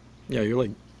 farther. Yeah, you're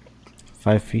like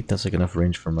 5 feet. That's like enough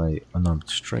range for my unarmed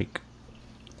strike.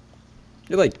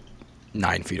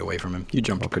 9 feet away from him. You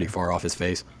jumped pretty far off his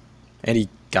face, and he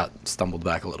got stumbled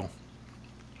back a little.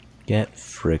 Get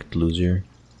fricked, loser.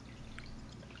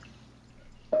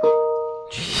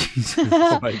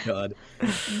 Oh my god.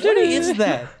 What is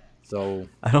that? So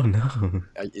I don't know.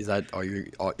 is that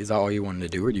all you wanted to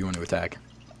do, or do you want to attack?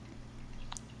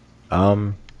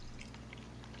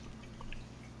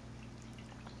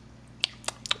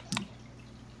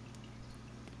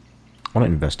 I want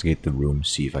to investigate the room,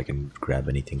 see if I can grab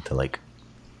anything to like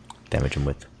damage him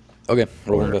with. Okay,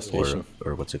 roll Or- investigation.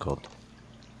 Or what's it called?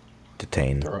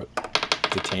 Detain. Or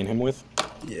detain him with.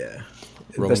 Yeah.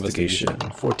 Roll Investigation.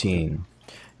 14.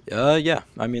 Yeah.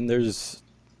 I mean, there's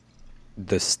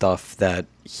the stuff that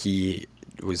he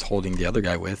was holding the other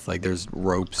guy with. Like, there's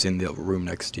ropes in the room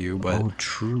next to you, but Oh,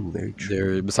 true. Very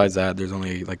true. besides that, there's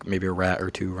only like maybe a rat or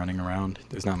two running around.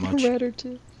 There's not much. Red or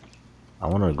two. I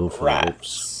want to go for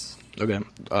ropes. Okay.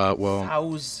 Well.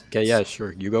 House. Okay. Yeah.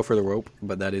 Sure. You go for the rope,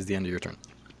 but that is the end of your turn.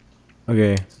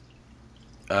 Okay.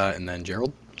 And then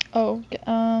Gerald. Oh,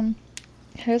 I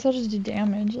guess I'll just do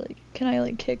damage. Like, can I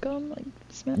like kick him? Like,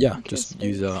 smack Yeah. kick Just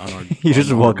his use face? unarmed. You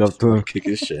just walk unarmed- up to him, kick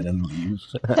his shit, and leave.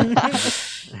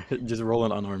 Just roll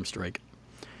an unarmed strike.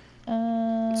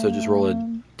 So just roll a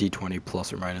d20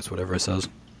 plus or minus whatever it says.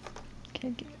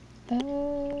 Okay,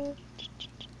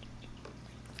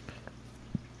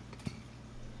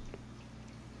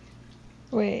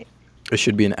 wait, It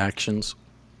should be in actions.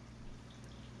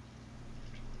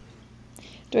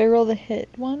 do I roll the hit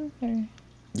one? Or?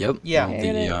 Yep. Yeah. roll Okay,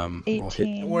 I the got roll hit,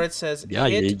 18 Where it says Yeah,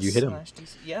 you hit him.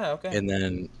 /DC. Yeah, okay. and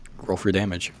then roll for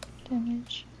damage,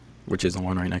 damage. which is the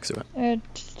one right next to it.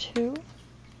 2.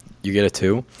 You get a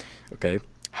 2. Okay.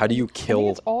 How do you I think kill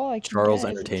it's all I can Charles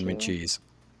get is a Entertainment 2. Cheese?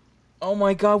 Oh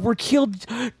my god, we're killed.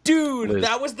 Dude, Liz.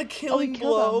 that was the killing killed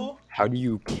blow. How do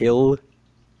you kill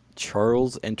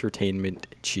Charles Entertainment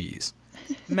Cheese?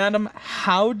 Madam,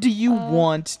 how do you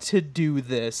want to do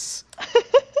this?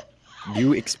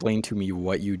 You explain to me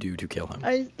what you do to kill him.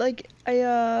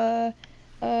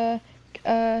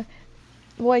 Well,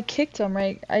 I kicked him,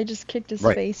 right? I just kicked his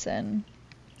Right. face in.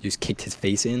 You just kicked his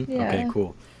face in? Okay, Yeah.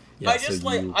 cool. Yeah,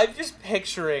 I'm just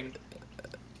picturing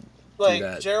like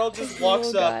that. Gerald just Little walks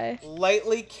up, guy.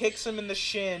 lightly kicks him in the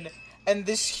shin, and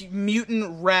this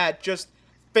mutant rat just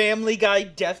Family Guy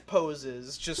death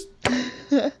poses. Just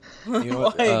You know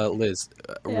what, like- Liz,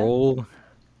 Yeah. roll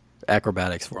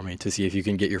acrobatics for me to see if you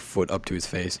can get your foot up to his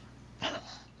face.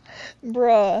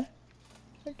 Bruh.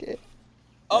 Okay.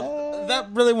 that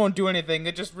really won't do anything.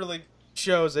 It just really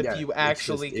shows if Yeah, you it's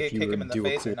actually just if you kick him would in the do a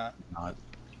face or cool- not. Not.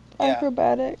 Yeah.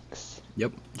 Acrobatics.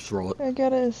 Yep, just roll it. I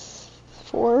got a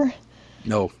 4.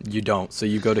 No, you don't. So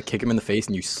you go to kick him in the face,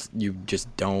 and you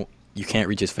just don't. You can't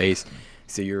reach his face,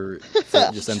 so your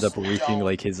foot just ends up reaching don't.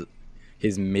 like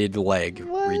his mid leg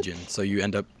What? region. So you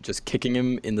end up just kicking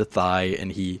him in the thigh,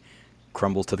 and he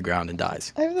crumbles to the ground and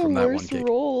dies I have the from that one worst kick.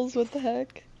 rolls. What the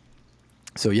heck?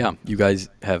 So yeah, you guys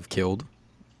have killed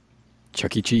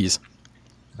Chuck E. Cheese.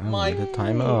 My- The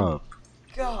time up.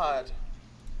 God.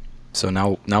 So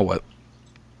now what?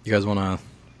 You guys want to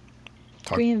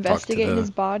talk? Can we talk investigate to the,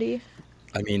 his body?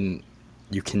 I mean,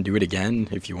 you can do it again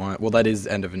if you want. Well, that is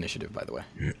end of initiative, by the way.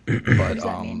 But does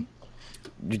that mean?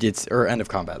 it's or end of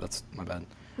combat. That's my bad.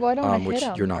 Well, I don't want to Which hit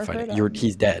him you're not or fighting. hurt him.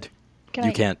 He's dead. Can you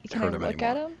I, can't can hurt I him look anymore.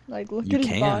 at him? Like, look You at his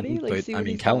can, body? Like, but see I what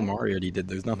mean, he's got? Calamari already did.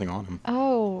 There's nothing on him.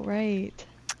 Oh, right.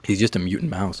 He's just a mutant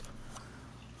mouse.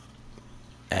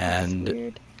 That's And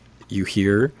weird. you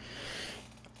hear,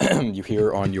 you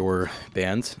hear on your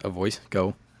bands a voice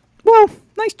go, "Well,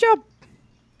 nice job.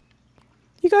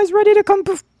 You guys ready to come?"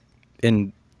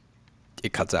 And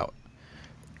it cuts out.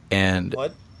 And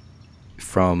What?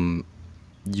 from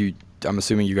you, I'm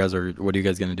assuming you guys are. What are you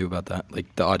guys gonna do about that?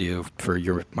 Like the audio for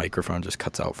your microphone just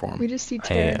cuts out for him. We just see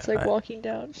Terrence, like, I- walking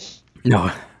down.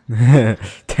 No.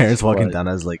 Terrence walking What? down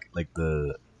as like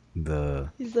the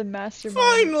He's the mastermind.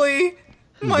 Finally!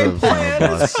 My The final plan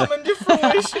is boss. coming to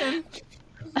fruition.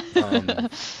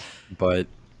 But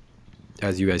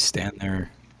as you guys stand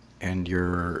there, and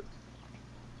you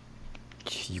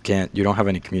don't have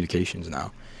any communications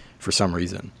now, for some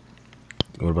reason.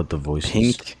 What about the voices?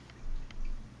 Pink.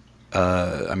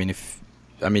 I mean,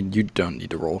 you don't need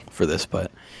to roll for this,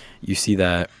 but you see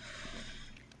that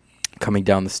coming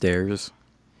down the stairs,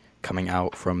 coming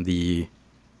out from the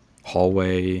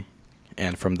hallway,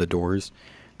 and from the doors,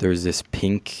 there's this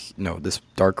this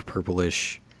dark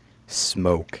purplish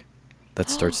smoke that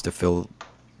starts to fill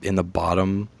in the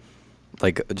bottom,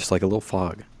 just like a little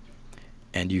fog.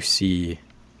 And you see,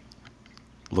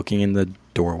 looking in the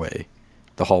doorway,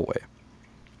 the hallway,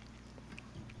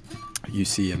 you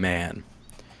see a man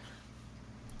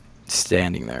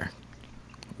standing there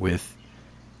with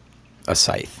a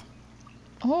scythe.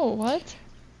 Oh, what?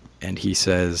 And he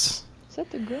says, Is that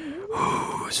the Grim Reaper?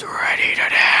 "Who's ready to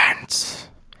dance?"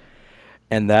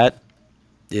 And that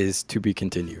is to be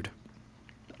continued.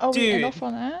 Oh, we end Dude. off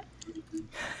on that?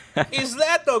 Is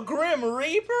that the Grim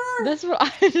Reaper? That's what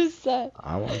I just said.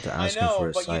 I wanted to I ask him know, for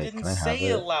a but you scythe. didn't Can I have say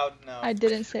it it? loud enough. I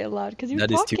didn't say it loud because you were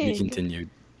That is to talking. be continued.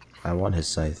 I want his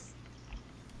scythe.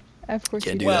 Of course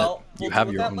Can't you do did. Well, that. You we'll have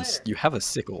deal with your that own. later. You have a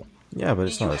sickle. Yeah, but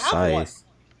it's You not a have one. scythe.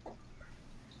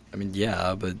 I mean,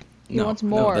 yeah, but He no, wants no,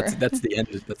 more. that's the end.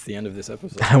 That's the end of this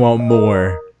episode. I want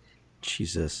more.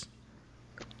 Jesus.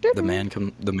 The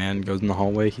man goes in the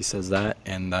hallway. He says that,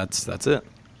 and that's it.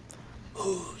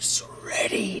 Who's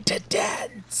ready to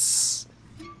dance?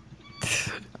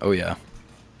 Oh yeah.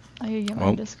 I could get my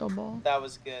Well. disco ball. That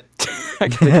was good.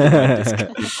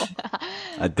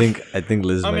 I think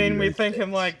Liz. I might mean, be we ready. think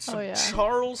him like some Oh, yeah.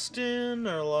 Charleston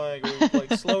or like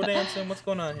slow dancing. What's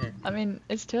going on here? I mean,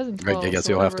 it's Right, 2012. I guess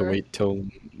so you'll have to whatever. wait till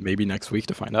maybe next week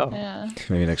to find out. Yeah.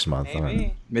 Maybe next month.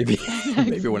 Maybe.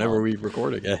 Maybe whenever we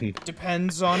record again.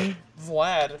 Depends on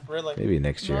Vlad, really. Maybe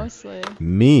next year. Mostly.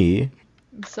 Me?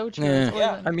 So true. Yeah. It's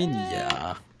Yeah. even- I mean,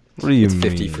 yeah. What do you It's mean?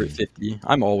 50 for 50.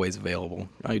 I'm always available.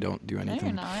 I don't do No, you're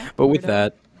anything. not. But with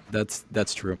Weirdo.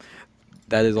 that's true.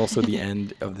 That is also the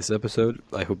end of this episode.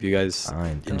 I hope you guys I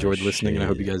ain't done enjoyed listening, and I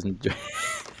hope you shit. guys enjoyed.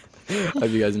 hope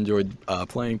you guys enjoyed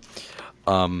playing.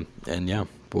 And yeah,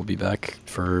 we'll be back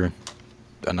for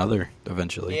another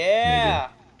eventually. Yeah.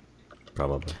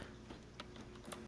 Probably.